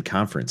at the same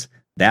conference,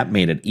 that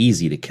made it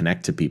easy to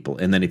connect to people.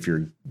 And then if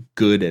you're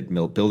good at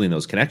building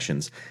those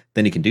connections,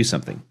 then you can do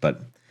something.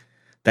 But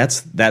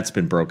that's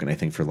been broken, I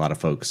think, for a lot of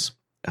folks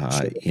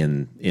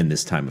in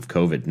this time of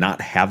COVID,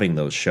 not having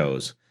those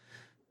shows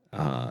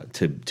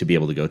to be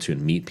able to go to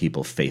and meet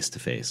people face to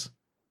face.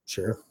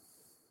 Sure.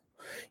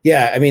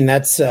 Yeah, I mean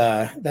that's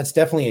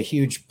definitely a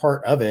huge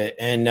part of it,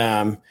 and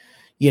I'm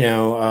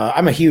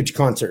a huge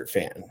concert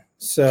fan,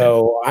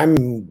 so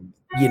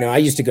I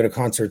used to go to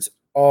concerts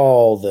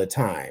all the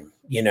time,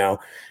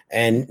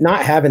 and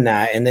not having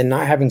that, and then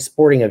not having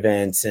sporting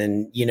events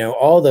and,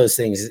 all those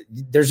things,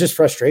 there's just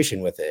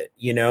frustration with it,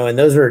 and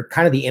those are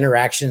kind of the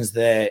interactions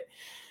that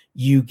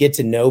you get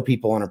to know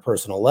people on a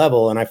personal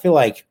level. And I feel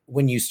like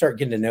when you start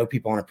getting to know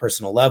people on a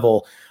personal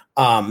level,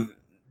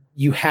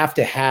 you have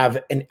to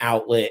have an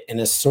outlet and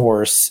a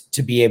source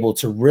to be able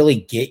to really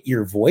get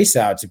your voice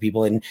out to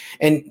people. And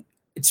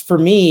it's, for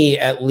me,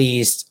 at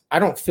least, I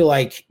don't feel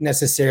like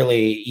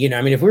necessarily,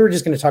 if we were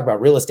just going to talk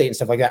about real estate and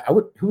stuff like that,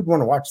 who would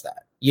want to watch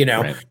that?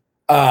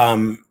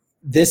 Right.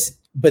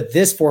 But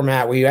this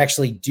format where you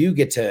actually do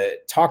get to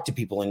talk to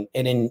people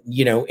and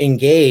you know,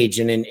 engage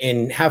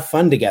and have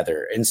fun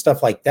together and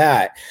stuff like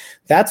that,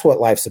 that's what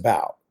life's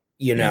about.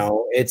 You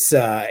know, it's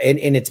and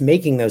it's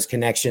making those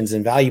connections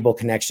and valuable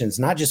connections,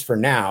 not just for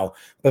now,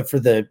 but for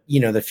the, you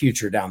know, the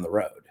future down the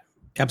road.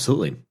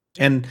 Absolutely.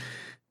 And,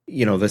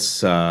 you know,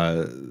 this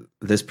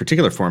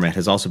particular format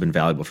has also been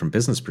valuable from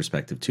business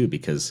perspective too,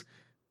 because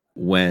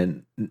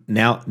when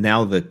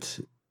now that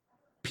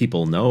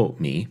people know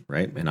me,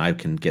 right, and I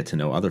can get to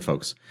know other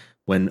folks,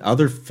 when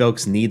other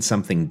folks need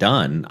something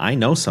done, I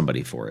know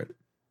somebody for it.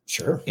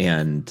 Sure.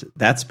 And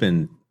that's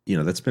been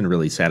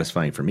really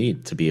satisfying for me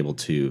to be able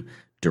to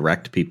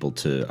direct people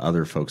to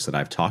other folks that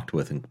I've talked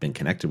with and been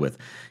connected with.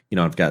 You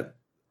know, I've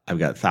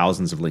got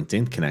thousands of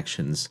LinkedIn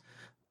connections.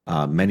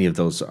 Many of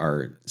those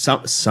are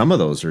some of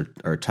those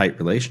are tight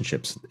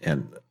relationships,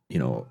 and you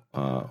know,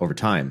 over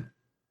time,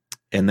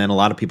 and then a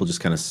lot of people just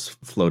kind of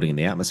floating in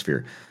the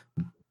atmosphere.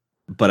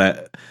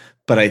 But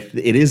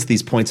it is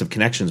these points of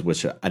connections,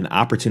 which are an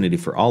opportunity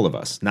for all of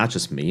us, not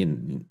just me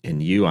and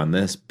you on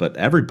this, but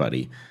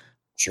everybody.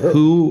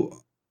 Sure.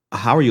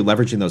 How are you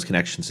leveraging those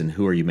connections, and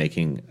who are you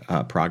making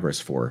progress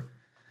for?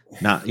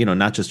 Not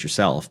just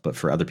yourself, but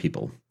for other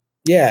people.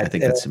 Yeah, I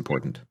think that's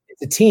important.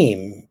 It's a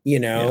team. You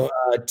know,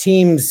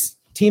 teams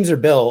are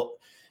built,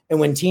 and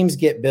when teams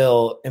get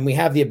built, and we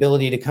have the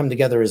ability to come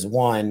together as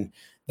one,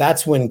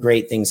 that's when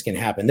great things can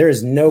happen. There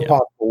is no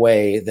possible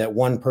way that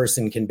one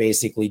person can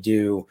basically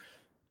do,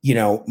 you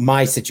know,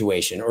 my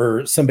situation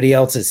or somebody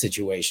else's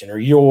situation or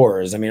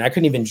yours. I mean, I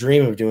couldn't even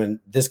dream of doing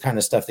this kind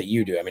of stuff that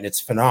you do. I mean, it's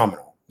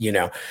phenomenal, you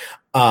know.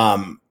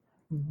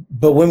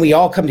 But when we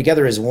all come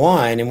together as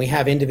one and we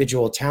have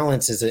individual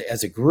talents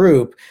as a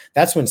group,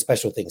 that's when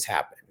special things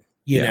happen,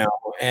 you know.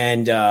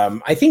 And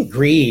I think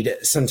greed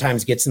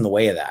sometimes gets in the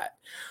way of that.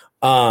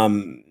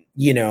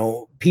 You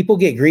know, people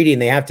get greedy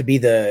and they have to be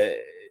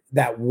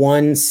that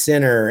one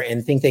sinner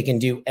and think they can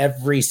do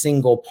every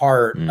single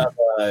part of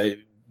a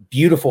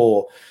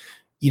beautiful,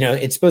 you know,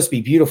 it's supposed to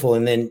be beautiful.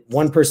 And then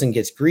one person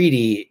gets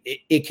greedy,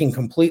 it can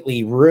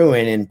completely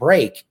ruin and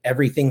break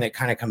everything that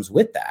kind of comes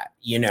with that,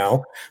 you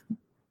know?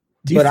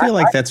 Do you feel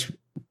like that's,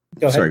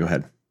 go ahead. Sorry, go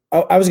ahead.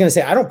 I was going to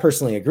say, I don't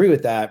personally agree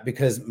with that,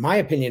 because my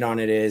opinion on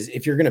it is,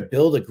 if you're going to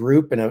build a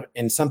group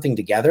and something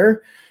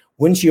together,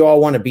 wouldn't you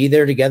all want to be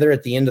there together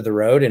at the end of the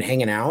road and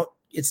hanging out?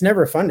 It's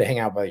never fun to hang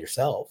out by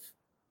yourself.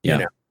 Yeah.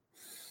 You know?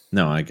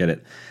 No, I get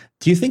it.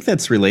 Do you think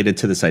that's related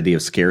to this idea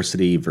of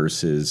scarcity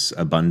versus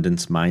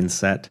abundance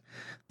mindset?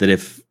 That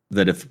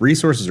if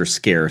resources are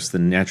scarce,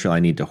 then naturally I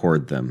need to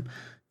hoard them.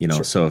 You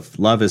know, So if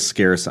love is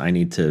scarce, I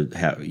need to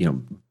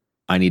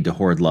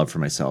hoard love for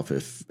myself.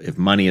 If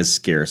money is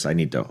scarce, I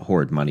need to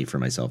hoard money for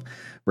myself,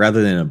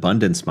 rather than an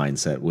abundance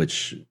mindset,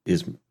 which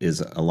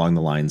is along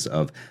the lines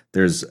of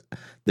there's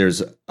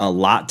a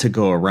lot to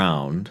go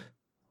around,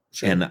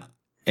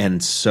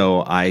 and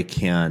so I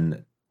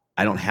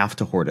don't have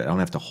to hoard it. I don't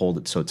have to hold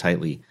it so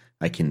tightly.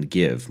 I can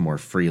give more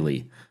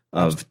freely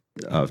of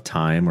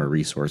time or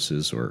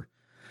resources or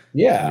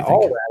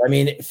all of that. I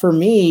mean, for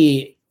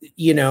me,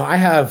 you know, I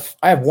have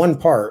one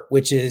part,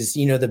 which is,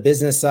 you know, the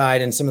business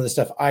side and some of the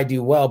stuff I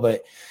do well,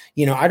 but,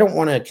 you know, I don't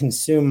want to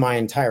consume my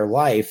entire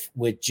life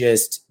with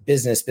just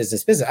business.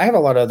 I have a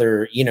lot of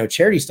other, you know,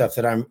 charity stuff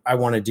that I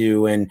want to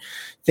do and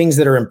things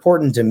that are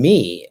important to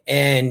me.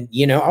 And,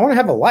 you know, I want to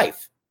have a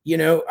life, you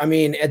know. I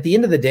mean, at the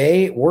end of the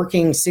day,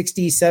 working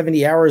 60,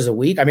 70 hours a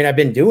week. I mean, I've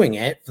been doing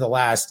it for the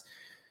last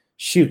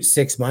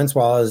 6 months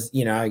while I was,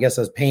 you know, I guess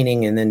I was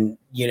painting and then,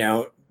 you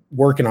know,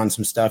 working on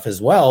some stuff as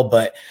well.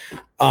 But,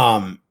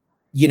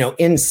 you know,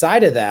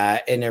 inside of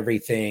that and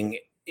everything,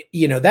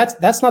 you know,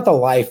 that's not the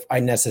life I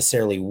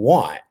necessarily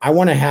want. I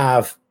want to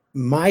have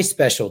my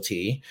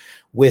specialty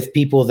with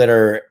people that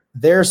are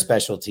their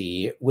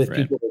specialty, with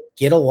people that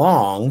get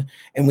along,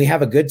 and we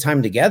have a good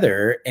time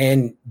together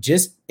and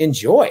just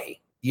enjoy,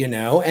 you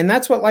know. And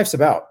that's what life's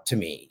about to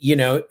me. You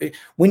know,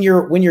 when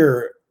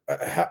you're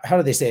how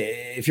do they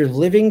say, if you're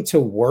living to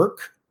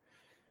work,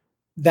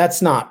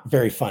 that's not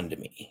very fun to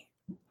me.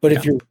 But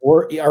if you're,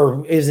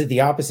 or is it the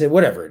opposite?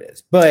 Whatever it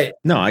is. But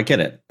no, I get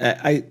it.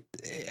 I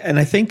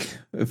think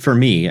for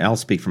me, I'll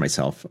speak for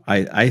myself.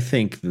 I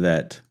think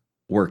that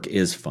work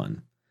is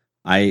fun.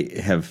 I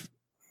have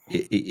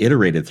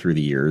iterated through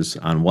the years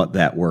on what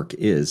that work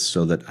is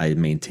so that I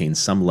maintain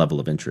some level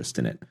of interest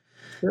in it.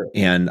 Sure.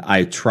 And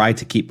I try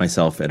to keep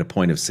myself at a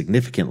point of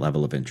significant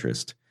level of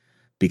interest,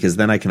 because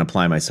then I can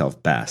apply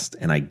myself best,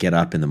 and I get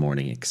up in the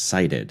morning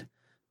excited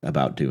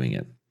about doing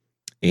it.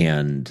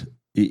 And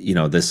you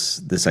know,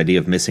 this idea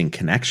of missing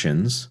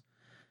connections,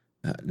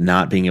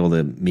 not being able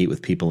to meet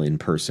with people in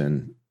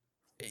person,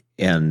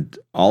 and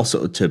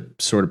also to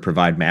sort of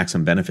provide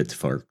maximum benefit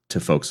to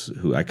folks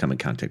who I come in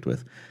contact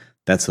with.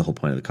 That's the whole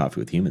point of the Coffee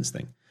with Humans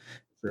thing.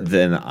 Sure.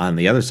 Then on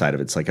the other side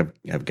of it, it's like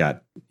I've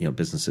got, you know,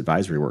 business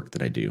advisory work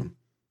that I do,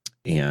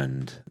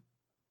 and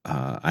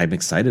I'm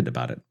excited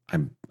about it.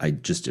 I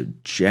just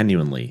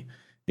genuinely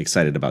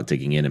excited about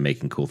digging in and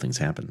making cool things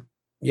happen.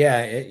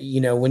 Yeah,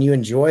 you know, when you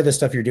enjoy the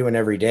stuff you're doing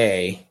every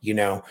day, you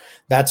know,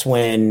 that's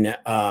when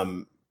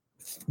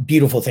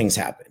beautiful things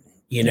happen,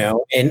 you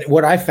know? And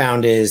what I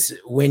found is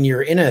when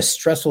you're in a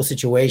stressful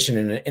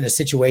situation, in a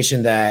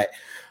situation that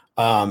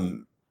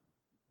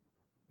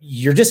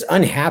you're just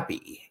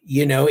unhappy,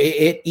 you know,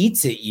 it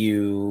eats at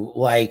you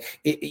like,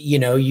 you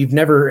know, you've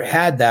never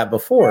had that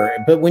before.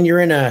 But when you're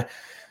in a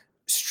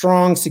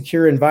strong,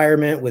 secure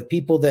environment with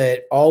people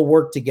that all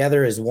work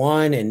together as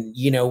one, and,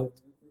 you know,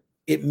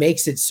 it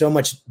makes it so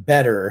much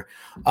better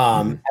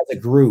as a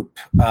group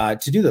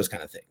to do those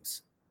kind of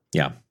things.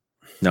 Yeah,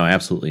 no,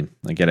 absolutely.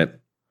 I get it.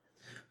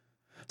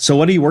 So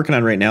what are you working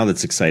on right now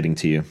that's exciting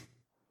to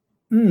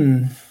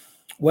you?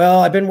 Well,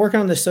 I've been working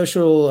on the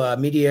social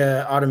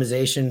media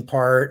automation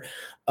part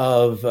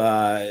of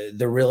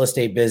the real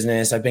estate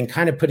business. I've been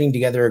kind of putting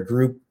together a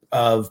group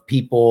of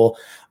people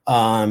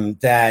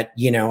that,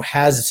 you know,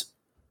 has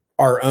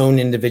our own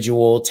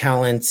individual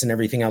talents and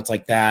everything else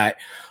like that.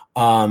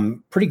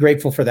 Pretty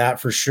grateful for that,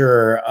 for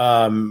sure.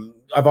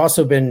 I've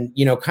also been,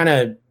 you know, kind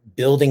of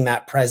building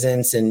that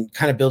presence and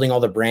kind of building all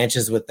the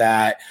branches with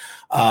that.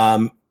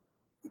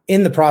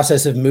 In the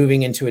process of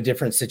moving into a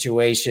different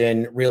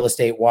situation, real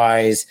estate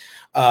wise,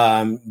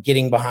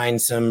 getting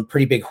behind some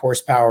pretty big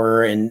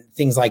horsepower and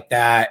things like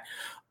that.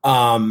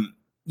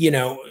 You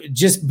know,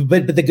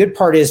 but the good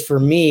part is for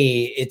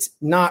me, it's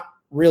not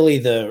really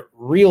the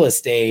real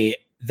estate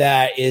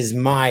that is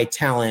my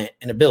talent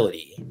and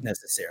ability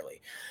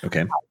necessarily.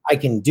 Okay. I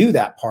can do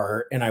that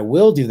part and I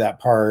will do that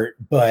part,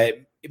 but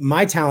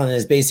my talent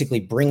is basically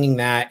bringing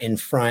that in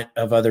front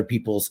of other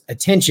people's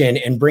attention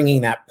and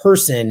bringing that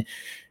person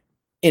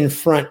in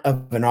front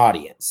of an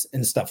audience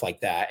and stuff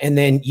like that. And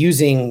then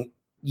using,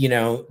 you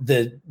know,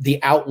 the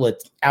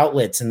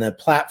outlets and the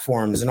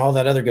platforms and all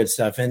that other good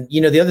stuff. And,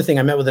 you know, the other thing,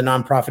 I met with a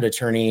nonprofit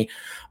attorney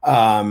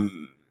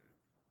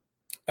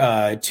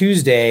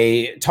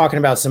Tuesday talking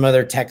about some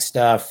other tech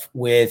stuff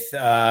with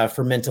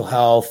for mental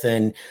health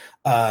and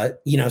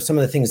you know, some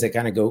of the things that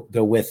kind of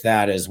go with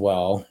that as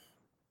well.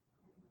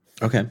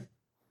 Okay.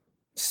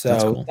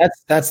 So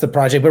that's the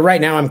project. But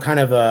right now I'm kind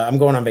of I'm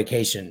going on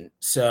vacation.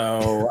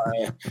 So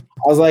I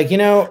was like, you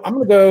know, I'm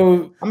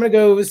gonna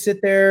go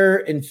sit there,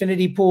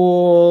 infinity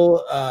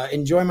pool,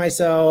 enjoy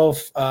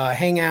myself,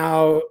 hang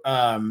out,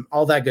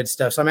 all that good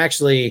stuff. So I'm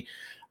actually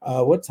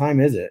what time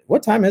is it?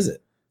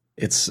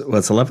 It's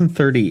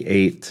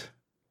 11:38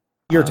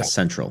 your time.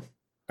 Central.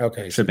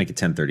 Okay. Should make it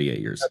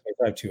 10:38 yours. Okay,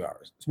 so I have 2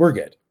 hours. So we're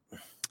good.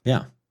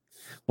 Yeah.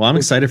 Well, I'm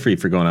excited for you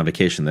for going on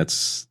vacation.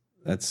 That's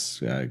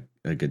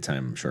a good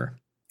time, I'm sure.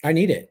 I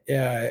need it.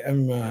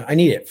 Yeah, I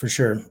need it for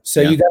sure.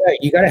 So Yeah.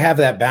 you gotta have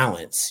that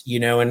balance, you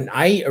know. And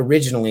I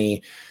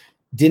originally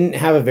didn't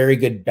have a very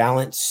good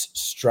balance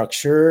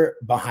structure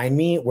behind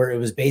me, where it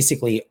was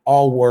basically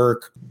all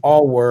work,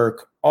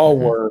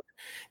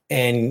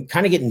 and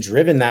kind of getting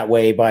driven that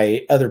way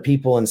by other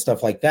people and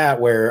stuff like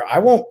that, where I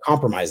won't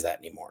compromise that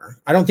anymore.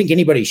 I don't think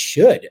anybody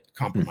should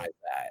compromise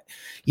that.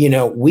 You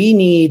know, we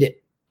need,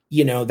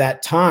 you know,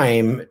 that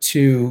time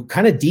to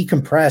kind of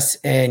decompress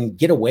and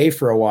get away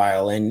for a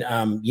while and,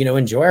 you know,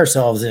 enjoy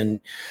ourselves and,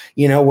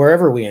 you know,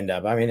 wherever we end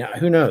up. I mean,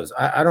 who knows?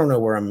 I don't know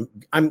where I'm,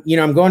 you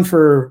know, I'm going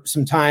for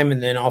some time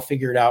and then I'll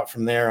figure it out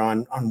from there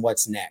on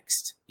what's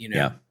next, you know?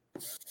 Yeah.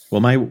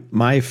 Well,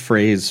 my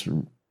phrase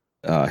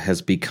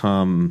has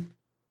become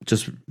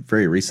just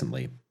very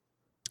recently,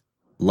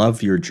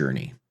 love your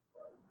journey.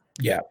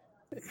 Yeah.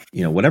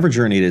 You know, whatever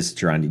journey it is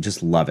you're on, you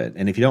just love it.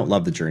 And if you don't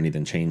love the journey,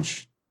 then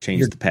change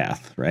the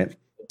path, right?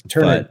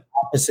 Turn it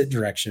opposite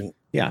direction.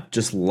 Yeah,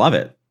 just love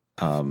it.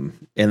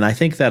 And I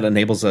think that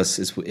enables us,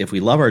 is if we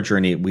love our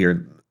journey,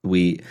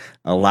 we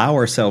allow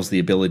ourselves the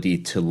ability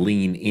to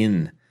lean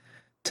in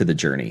to the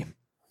journey.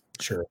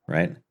 Sure.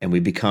 Right. And we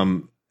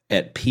become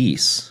at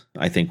peace,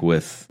 I think,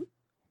 with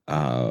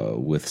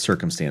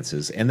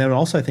circumstances. And then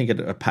also, I think,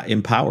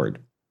 empowered.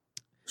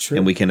 Sure.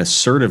 And we can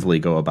assertively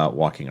go about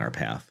walking our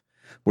path.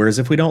 Whereas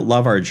if we don't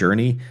love our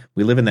journey,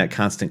 we live in that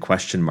constant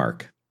question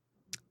mark.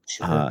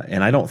 Sure.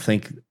 And I don't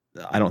think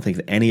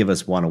that any of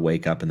us want to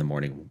wake up in the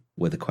morning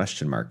with a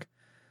question mark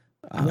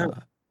on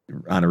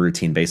a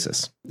routine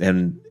basis.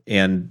 And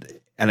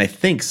I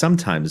think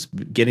sometimes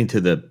getting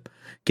to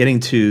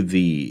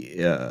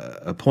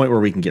a point where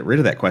we can get rid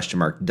of that question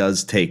mark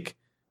does take,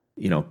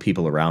 you know,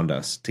 people around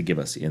us to give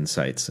us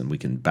insights, and we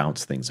can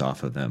bounce things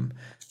off of them.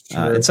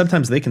 Sure. And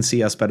sometimes they can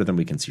see us better than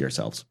we can see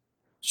ourselves.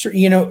 Sure.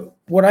 You know,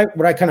 what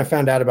I kind of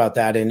found out about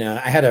that, and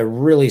I had a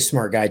really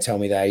smart guy tell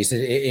me that. He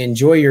said,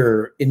 enjoy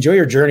your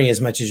journey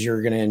as much as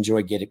you're going to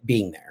enjoy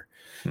being there.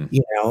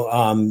 You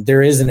know,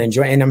 there is an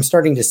enjoy, and I'm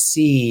starting to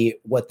see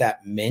what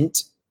that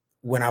meant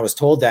when I was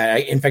told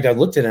that. In fact, I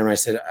looked at him and I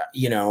said,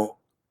 you know,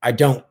 I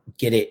don't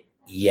get it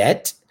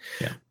yet,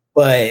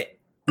 but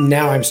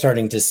now I'm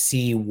starting to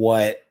see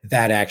what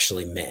that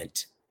actually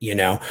meant. You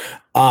know,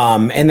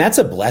 and that's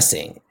a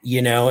blessing,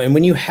 you know, and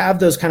when you have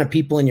those kind of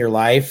people in your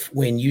life,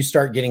 when you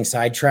start getting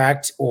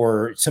sidetracked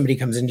or somebody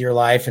comes into your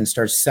life and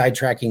starts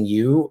sidetracking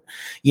you,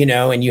 you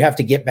know, and you have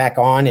to get back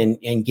on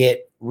and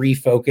get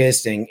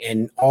refocused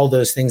and all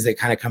those things that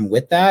kind of come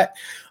with that.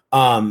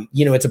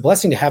 It's a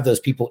blessing to have those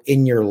people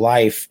in your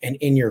life and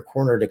in your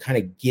corner to kind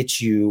of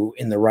get you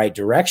in the right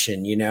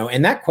direction,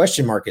 and that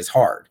question mark is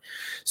hard.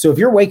 So if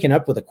you're waking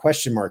up with a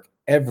question mark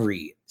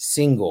every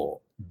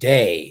single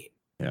day,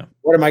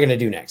 what am I going to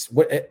do next?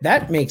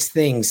 That makes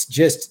things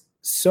just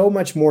so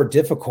much more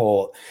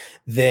difficult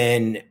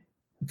than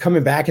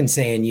coming back and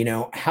saying,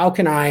 how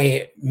can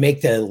I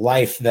make the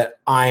life that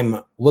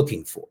I'm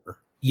looking for,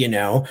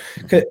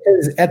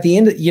 because at the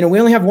end, we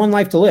only have one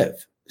life to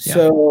live. Yeah.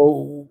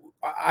 So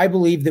I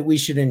believe that we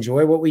should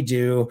enjoy what we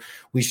do.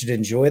 We should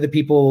enjoy the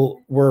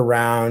people we're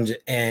around,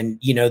 and,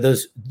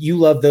 you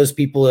love those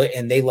people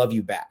and they love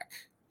you back,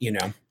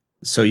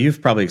 So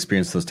you've probably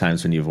experienced those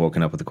times when you've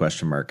woken up with a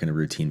question mark on a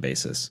routine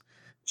basis.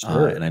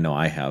 Sure. And I know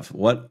I have.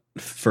 What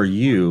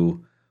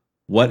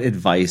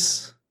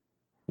advice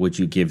would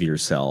you give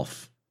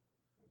yourself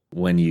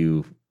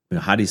when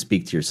how do you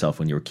speak to yourself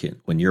when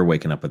you're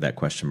waking up with that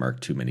question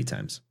mark too many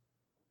times?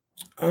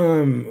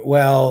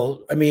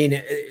 Well, I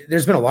mean,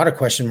 there's been a lot of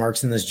question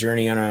marks in this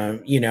journey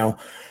you're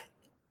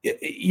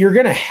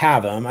going to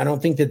have them. I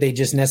don't think that they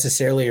just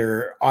necessarily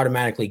are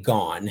automatically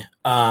gone.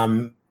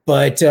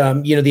 But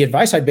the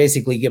advice I'd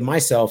basically give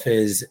myself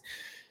is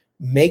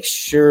make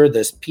sure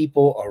those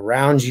people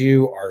around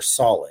you are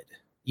solid,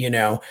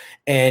 and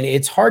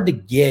it's hard to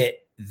get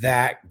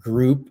that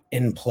group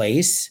in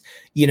place,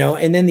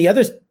 and then the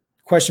other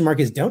question mark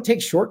is don't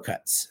take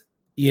shortcuts,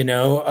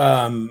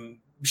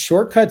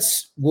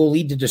 shortcuts will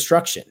lead to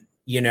destruction,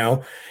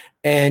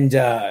 and,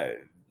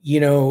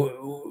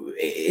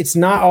 it's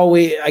not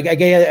always, I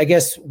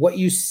guess what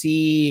you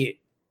see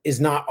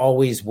is not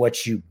always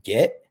what you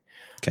get.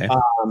 Okay.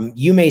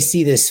 You may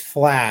see this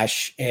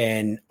flash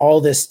and all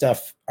this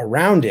stuff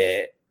around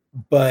it,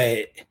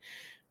 but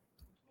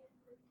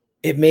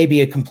it may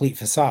be a complete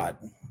facade,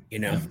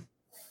 Yeah.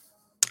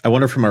 I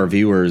wonder from our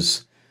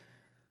viewers,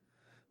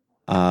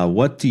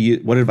 what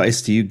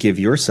advice do you give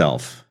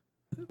yourself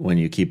when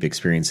you keep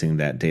experiencing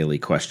that daily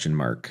question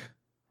mark?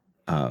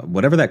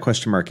 Whatever that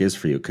question mark is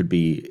for you, it could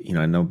be,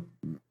 I know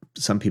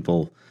some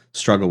people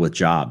struggle with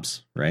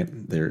jobs, right?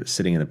 They're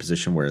sitting in a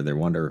position where they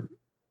wonder,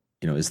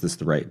 is this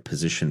the right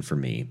position for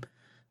me?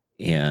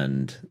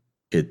 And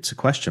it's a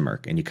question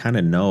mark, and you kind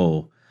of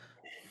know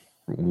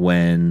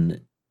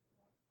when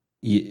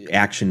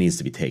action needs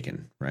to be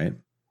taken, right?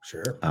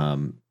 Sure.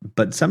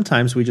 But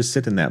sometimes we just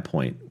sit in that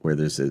point where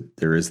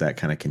there is that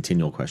kind of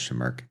continual question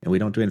mark, and we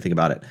don't do anything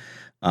about it.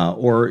 I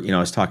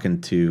was talking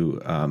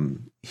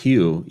to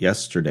Hugh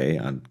yesterday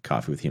on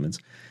Coffee with Humans,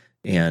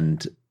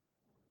 and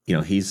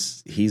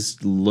he's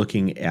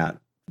looking at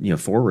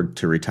forward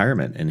to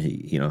retirement, and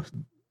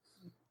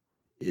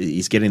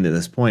he's getting to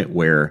this point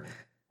where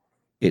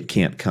it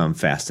can't come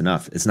fast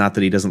enough. It's not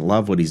that he doesn't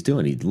love what he's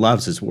doing; he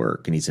loves his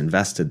work, and he's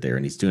invested there,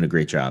 and he's doing a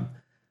great job.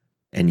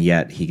 And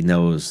yet he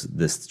knows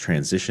this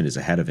transition is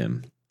ahead of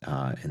him.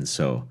 And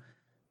so,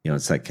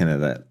 it's like kind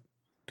of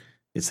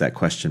it's that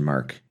question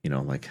mark,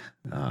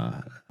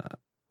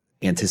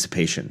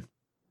 anticipation,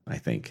 I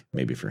think,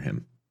 maybe for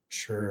him.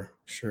 Sure.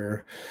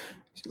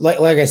 Like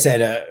I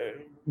said,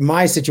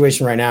 my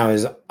situation right now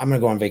is I'm going to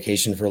go on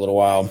vacation for a little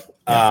while,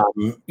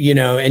 and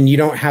you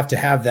don't have to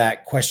have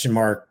that question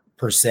mark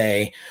per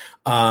se.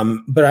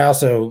 But I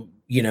also,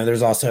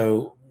 there's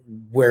also,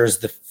 where's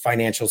the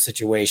financial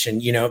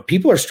situation?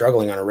 People are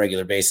struggling on a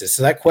regular basis.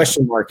 So that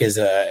question mark is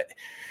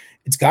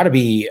it's got to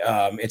be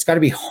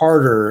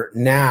harder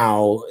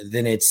now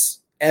than it's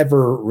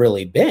ever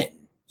really been,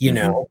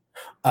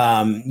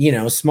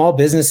 small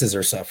businesses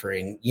are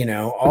suffering,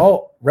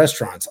 all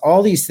restaurants,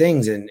 all these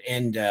things. And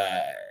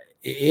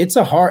it's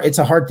a hard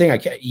thing.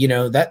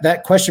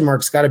 That question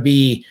mark's got to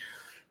be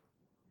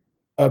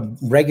a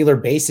regular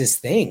basis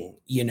thing.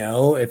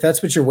 If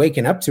that's what you're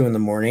waking up to in the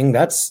morning,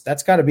 that's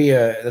got to be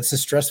that's a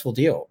stressful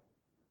deal.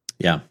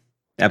 Yeah,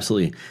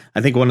 absolutely.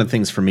 I think one of the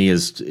things for me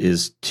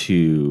is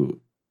to,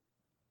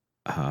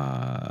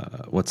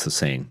 what's the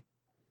saying?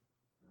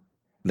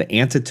 The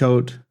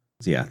antidote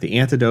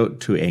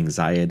to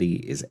anxiety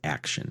is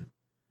action.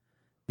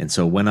 And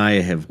so when I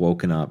have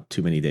woken up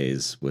too many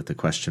days with a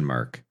question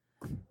mark,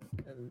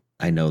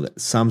 I know that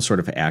some sort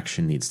of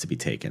action needs to be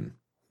taken.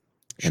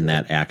 Sure. And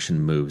that action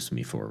moves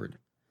me forward.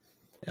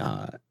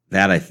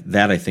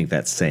 I think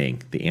that's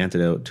saying the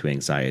antidote to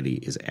anxiety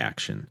is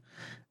action.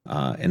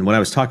 And when I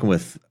was talking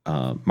with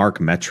Mark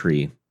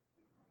Metry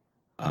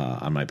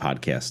on my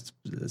podcast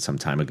some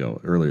time ago,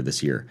 earlier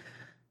this year,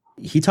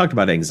 he talked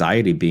about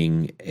anxiety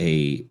being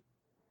a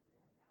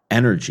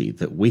energy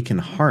that we can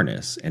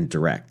harness and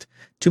direct.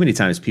 Too many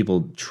times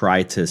people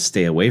try to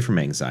stay away from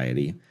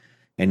anxiety,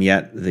 and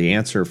yet the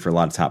answer for a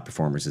lot of top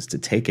performers is to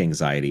take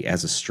anxiety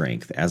as a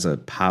strength, as a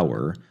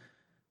power,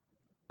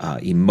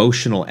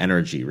 emotional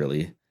energy,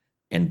 really,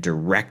 and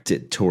direct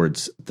it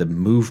towards the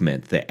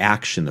movement, the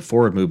action, the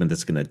forward movement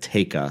that's going to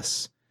take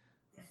us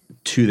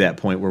to that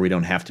point where we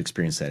don't have to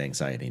experience that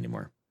anxiety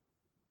anymore.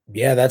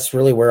 Yeah, that's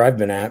really where I've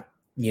been at.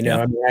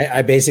 I mean,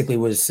 I basically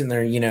was sitting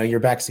there, your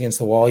back's against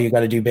the wall. You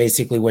got to do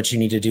basically what you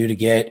need to do to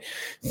get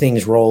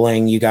things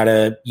rolling. You got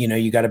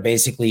to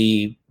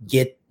basically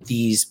get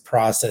these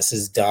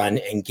processes done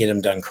and get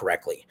them done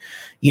correctly,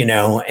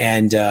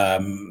 and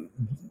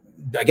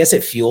I guess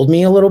it fueled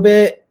me a little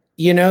bit.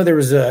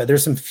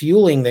 There's some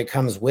fueling that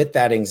comes with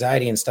that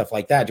anxiety and stuff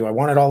like that. Do I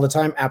want it all the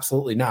time?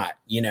 Absolutely not.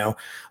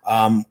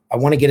 I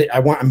want to get it.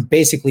 I'm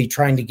basically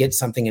trying to get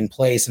something in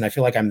place, and I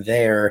feel like I'm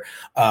there,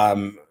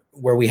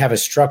 where we have a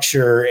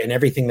structure and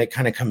everything that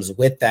kind of comes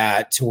with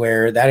that, to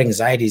where that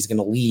anxiety is going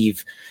to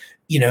leave,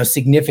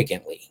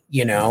 significantly,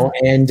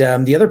 and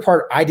the other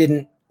part I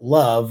didn't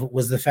love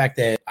was the fact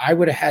that I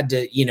would have had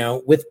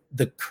to, with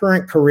the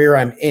current career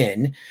I'm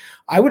in,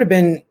 I would have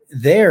been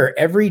there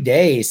every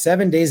day,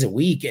 7 days a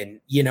week. And,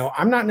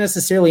 I'm not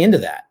necessarily into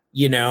that,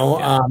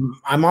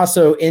 I'm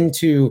also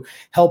into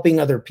helping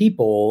other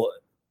people,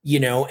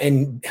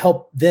 and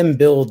help them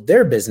build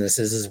their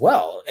businesses as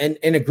well. And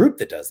a group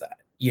that does that,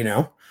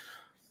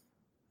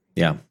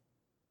 Yeah.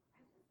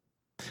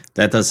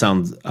 That does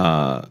sound,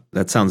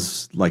 that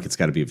sounds like it's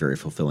got to be very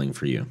fulfilling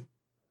for you.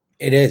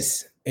 It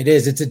is.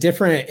 It's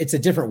a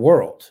different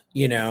world.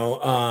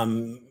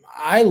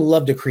 I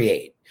love to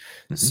create.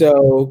 Mm-hmm.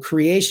 So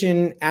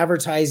creation,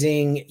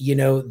 advertising,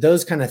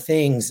 those kind of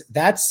things,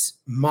 that's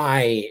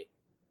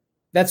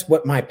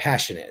what my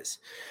passion is.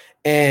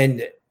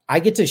 And I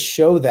get to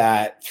show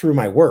that through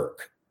my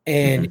work.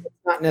 And it's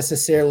not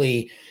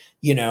necessarily,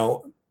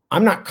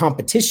 I'm not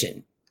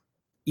competition,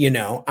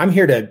 I'm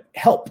here to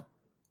help,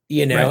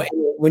 right. And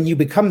when you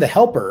become the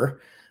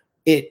helper,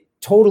 it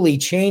totally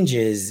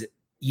changes,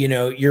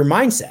 your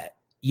mindset,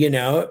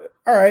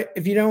 all right,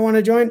 if you don't want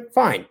to join,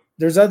 fine.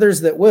 There's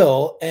others that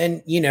will.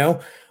 And,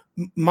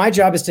 my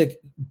job is to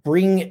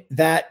bring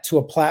that to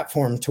a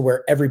platform to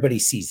where everybody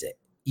sees it,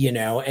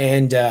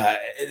 and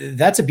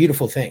that's a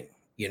beautiful thing,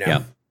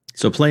 Yeah.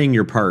 So playing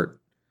your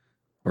part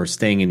or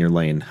staying in your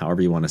lane,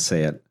 however you want to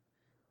say it,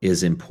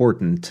 is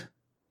important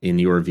in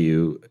your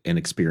view and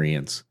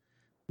experience.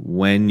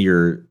 When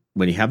you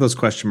have those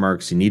question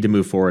marks, you need to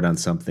move forward on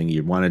something,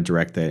 you want to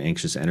direct that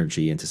anxious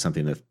energy into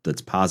something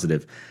that's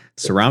positive,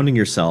 surrounding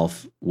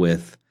yourself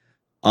with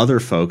other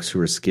folks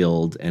who are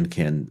skilled and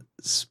can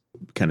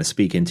kind of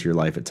speak into your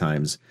life at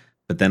times,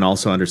 but then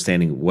also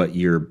understanding what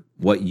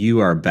you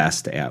are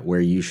best at,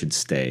 where you should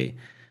stay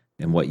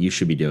and what you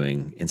should be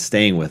doing, and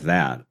staying with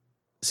that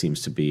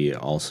seems to be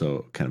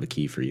also kind of a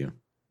key for you.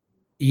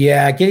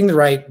 Yeah. Getting the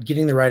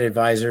right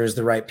advisors,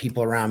 the right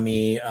people around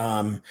me.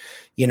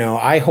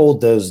 I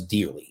hold those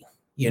dearly,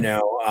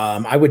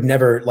 I would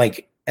never,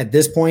 at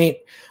this point,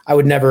 I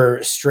would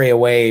never stray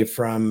away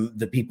from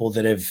the people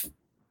that have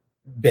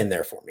been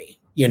there for me,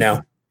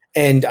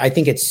 and I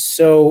think it's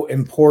so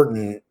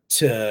important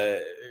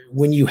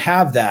when you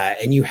have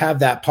that and you have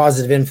that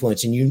positive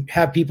influence and you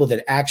have people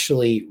that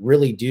actually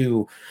really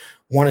do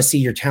want to see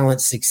your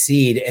talents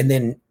succeed, and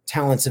then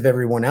talents of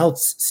everyone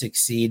else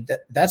succeed,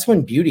 that's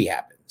when beauty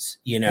happens,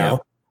 Yeah.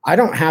 I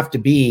don't have to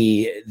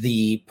be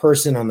the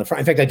person on the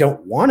front. In fact, I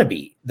don't want to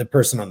be the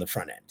person on the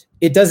front end.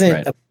 It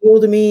doesn't appeal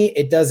to me.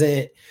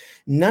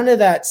 None of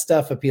that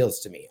stuff appeals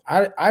to me.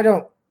 I'm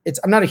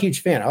not a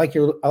huge fan. I like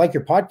your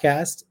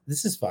podcast.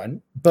 This is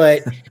fun,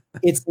 but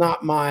it's not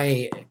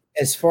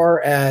as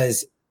far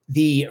as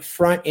the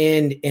front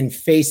end and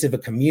face of a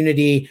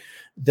community,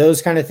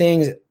 those kind of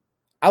things.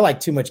 I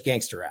like too much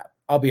gangster rap.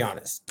 I'll be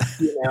honest.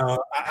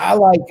 I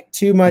like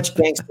too much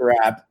gangster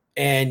rap.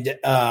 And,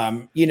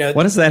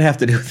 what does that have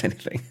to do with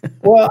anything?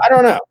 Well, I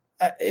don't know.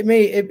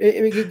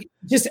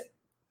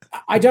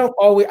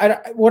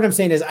 What I'm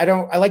saying is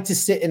I like to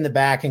sit in the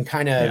back and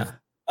kind of,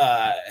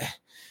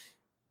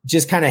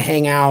 just kind of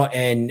hang out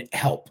and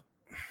help.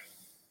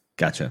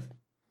 Gotcha.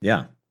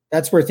 Yeah.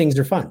 That's where things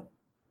are fun.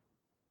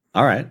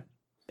 All right.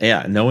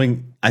 Yeah.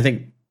 Knowing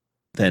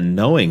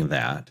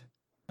that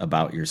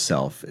about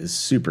yourself is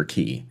super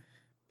key,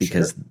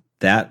 because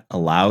that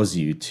allows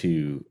you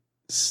to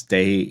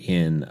stay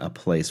in a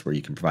place where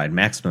you can provide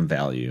maximum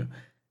value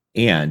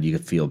and you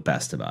can feel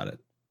best about it.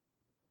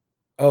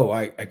 Oh,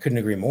 I couldn't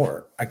agree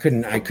more. I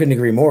couldn't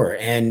agree more.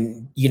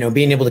 And,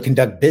 being able to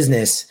conduct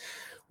business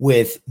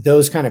with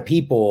those kind of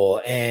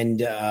people,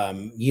 and,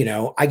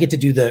 I get to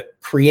do the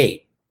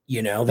create,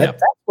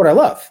 that's what I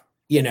love,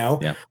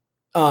 Yeah.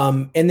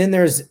 And then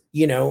there's,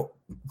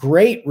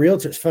 great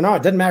realtors,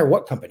 phenomenal. It doesn't matter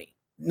what company,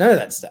 none of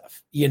that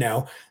stuff,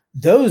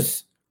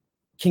 those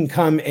can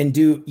come and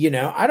do,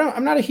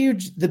 I'm not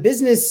the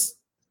business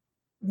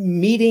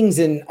meetings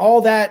and all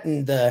that.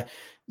 And I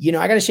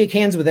got to shake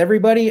hands with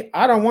everybody.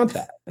 I don't want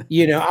that.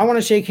 I want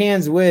to shake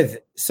hands with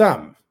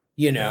some,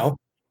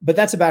 but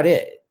that's about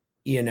it.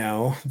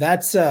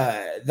 That's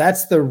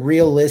the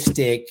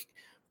realistic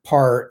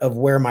part of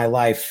where my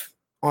life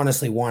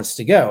honestly wants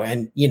to go.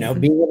 And, being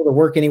able to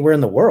work anywhere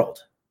in the world,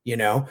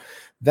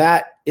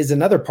 that is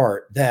another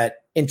part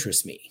that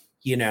interests me,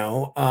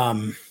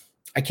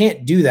 I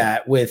can't do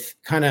that with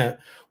kind of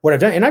what I've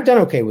done, and I've done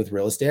okay with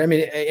real estate. I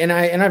mean, and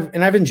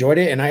I've enjoyed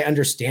it, and I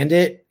understand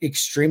it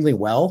extremely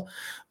well,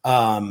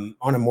 on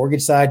a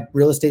mortgage side,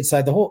 real estate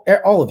side,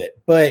 all of it.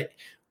 But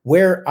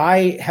where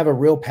I have a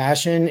real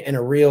passion and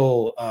a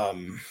real, a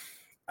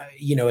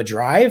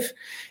drive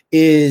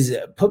is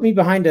put me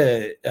behind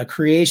a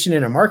creation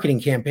and a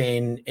marketing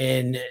campaign.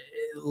 And,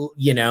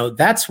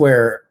 that's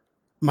where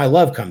my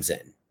love comes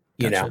in,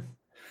 Gotcha.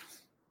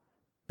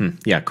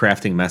 Yeah.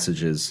 Crafting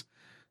messages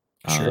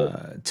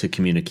to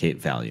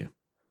communicate value.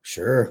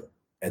 Sure.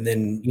 And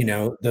then,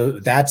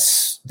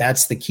 that's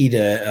the key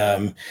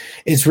to,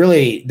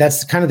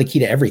 that's kind of the key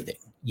to everything,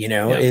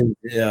 is,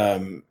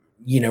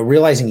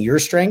 realizing your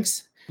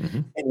strengths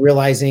and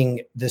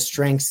realizing the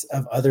strengths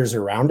of others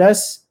around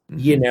us,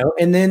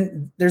 and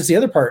then there's the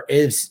other part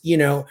is,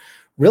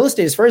 real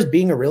estate, as far as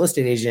being a real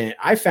estate agent,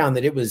 I found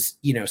that it was,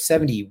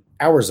 70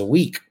 hours a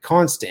week,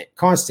 constant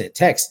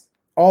text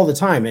all the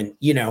time. And,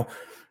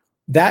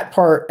 that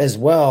part as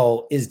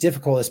well is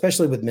difficult,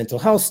 especially with mental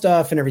health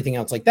stuff and everything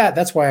else like that.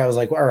 That's why I was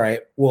like, all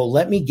right, well,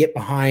 let me get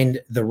behind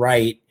the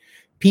right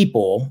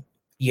people,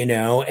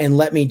 and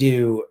let me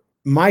do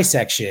my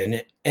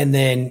section, and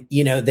then,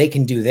 they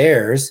can do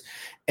theirs,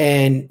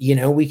 and,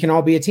 we can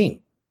all be a team.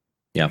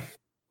 Yeah.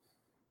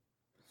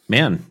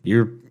 Man,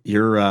 you're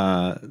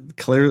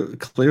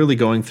clearly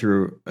going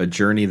through a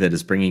journey that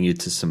is bringing you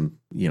to some,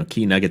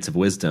 key nuggets of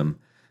wisdom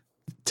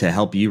to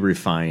help you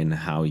refine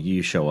how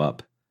you show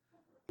up,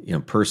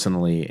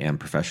 personally and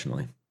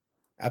professionally.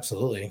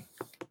 Absolutely.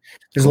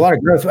 There's a lot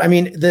of growth. I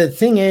mean, the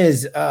thing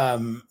is,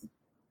 I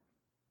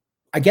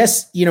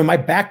guess, my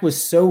back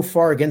was so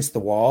far against the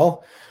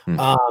wall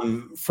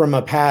from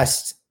a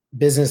past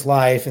business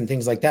life and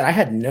things like that. I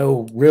had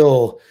no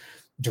real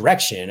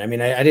direction. I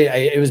mean,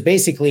 it was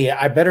basically,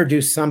 I better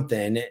do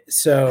something.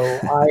 So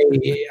I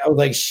was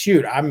like,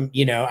 shoot,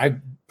 I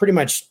pretty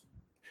much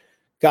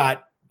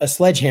got a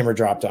sledgehammer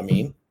dropped on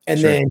me. And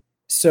then,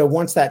 so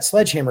once that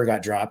sledgehammer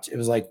got dropped, it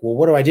was like, well,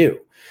 what do I do?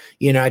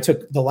 I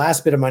took the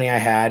last bit of money I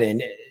had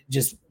and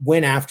just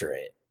went after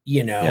it,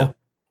 and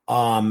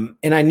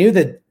I knew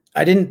that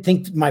I didn't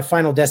think my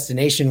final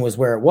destination was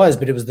where it was,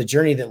 but it was the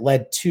journey that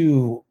led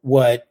to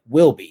what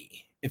will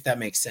be, if that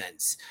makes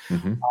sense.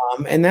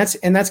 And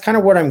that's kind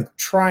of what I'm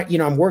trying,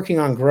 I'm working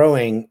on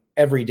growing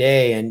every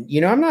day, and,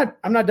 I'm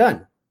not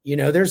done,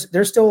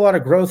 there's still a lot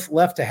of growth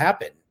left to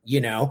happen,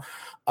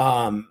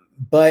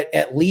 but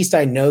at least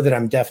I know that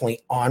I'm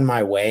definitely on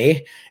my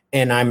way,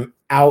 and I'm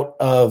out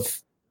of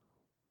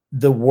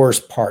the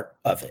worst part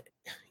of it,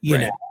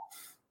 know?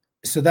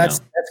 So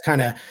that's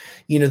kind of,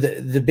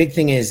 the big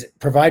thing is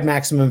provide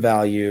maximum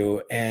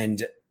value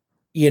and,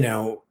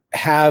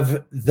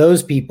 have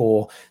those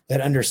people that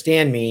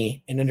understand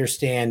me and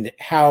understand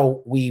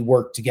how we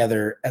work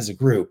together as a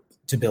group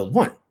to build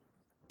one.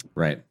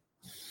 Right.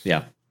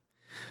 Yeah.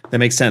 That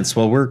makes sense.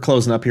 Well, we're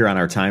closing up here on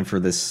our time for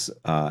this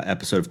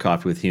episode of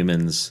Coffee with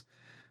Humans.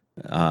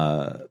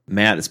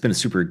 Matt, it's been a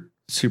super,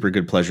 super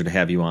good pleasure to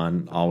have you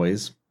on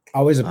always.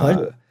 Always a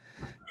pleasure.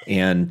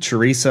 And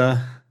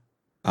Teresa,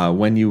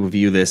 when you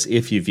view this,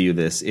 if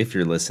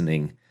you're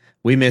listening,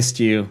 we missed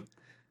you.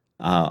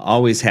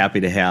 Always happy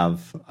to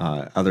have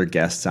other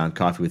guests on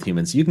Coffee with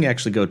Humans. You can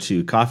actually go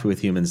to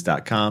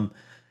coffeewithhumans.com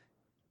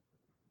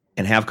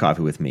and have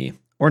coffee with me,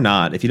 or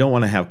not. If you don't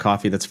want to have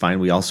coffee, that's fine.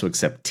 We also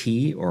accept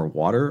tea or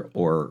water,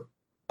 or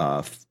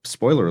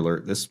spoiler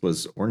alert, this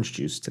was orange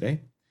juice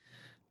today.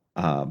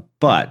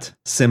 But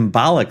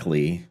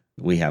symbolically,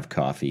 we have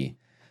coffee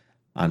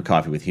on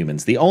Coffee with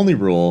Humans. The only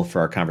rule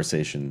for our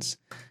conversations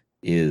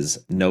is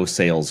no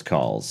sales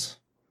calls.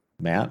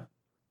 Matt,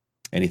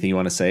 anything you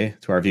want to say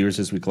to our viewers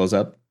as we close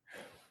up?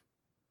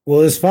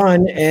 Well, it's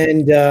fun,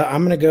 and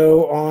I'm going to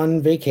go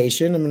on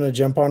vacation. I'm going to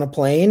jump on a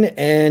plane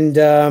and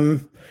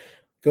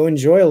go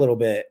enjoy a little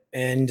bit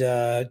and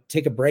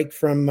take a break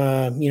from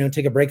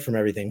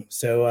everything.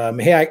 So,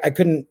 hey, I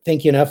couldn't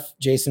thank you enough,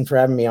 Jason, for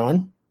having me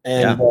on.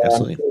 And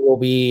absolutely. We'll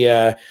be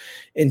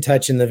in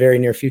touch in the very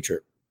near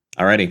future.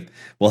 All righty.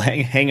 Well,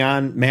 hang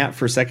on, Matt,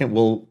 for a second.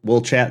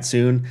 We'll chat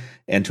soon.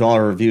 And to all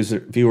our viewers,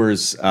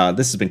 this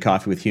has been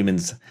Coffee with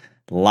Humans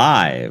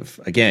live.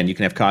 Again, you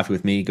can have coffee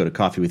with me. Go to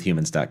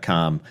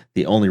coffeewithhumans.com.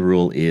 The only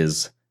rule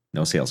is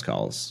no sales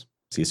calls.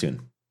 See you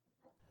soon.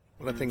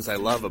 One of the things I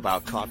love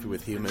about Coffee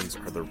with Humans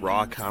are the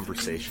raw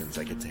conversations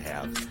I get to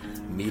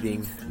have,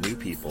 meeting new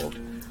people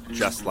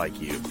just like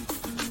you.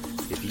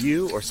 If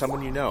you or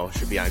someone you know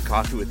should be on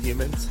Coffee with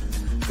Humans,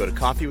 go to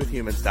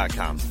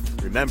coffeewithhumans.com.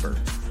 Remember,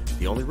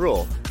 the only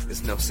rule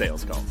is no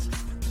sales calls.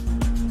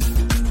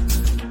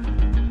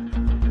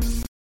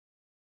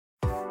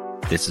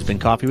 This has been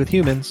Coffee with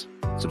Humans.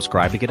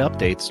 Subscribe to get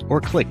updates or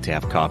click to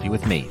have coffee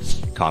with me.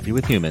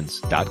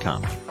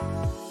 coffeewithhumans.com.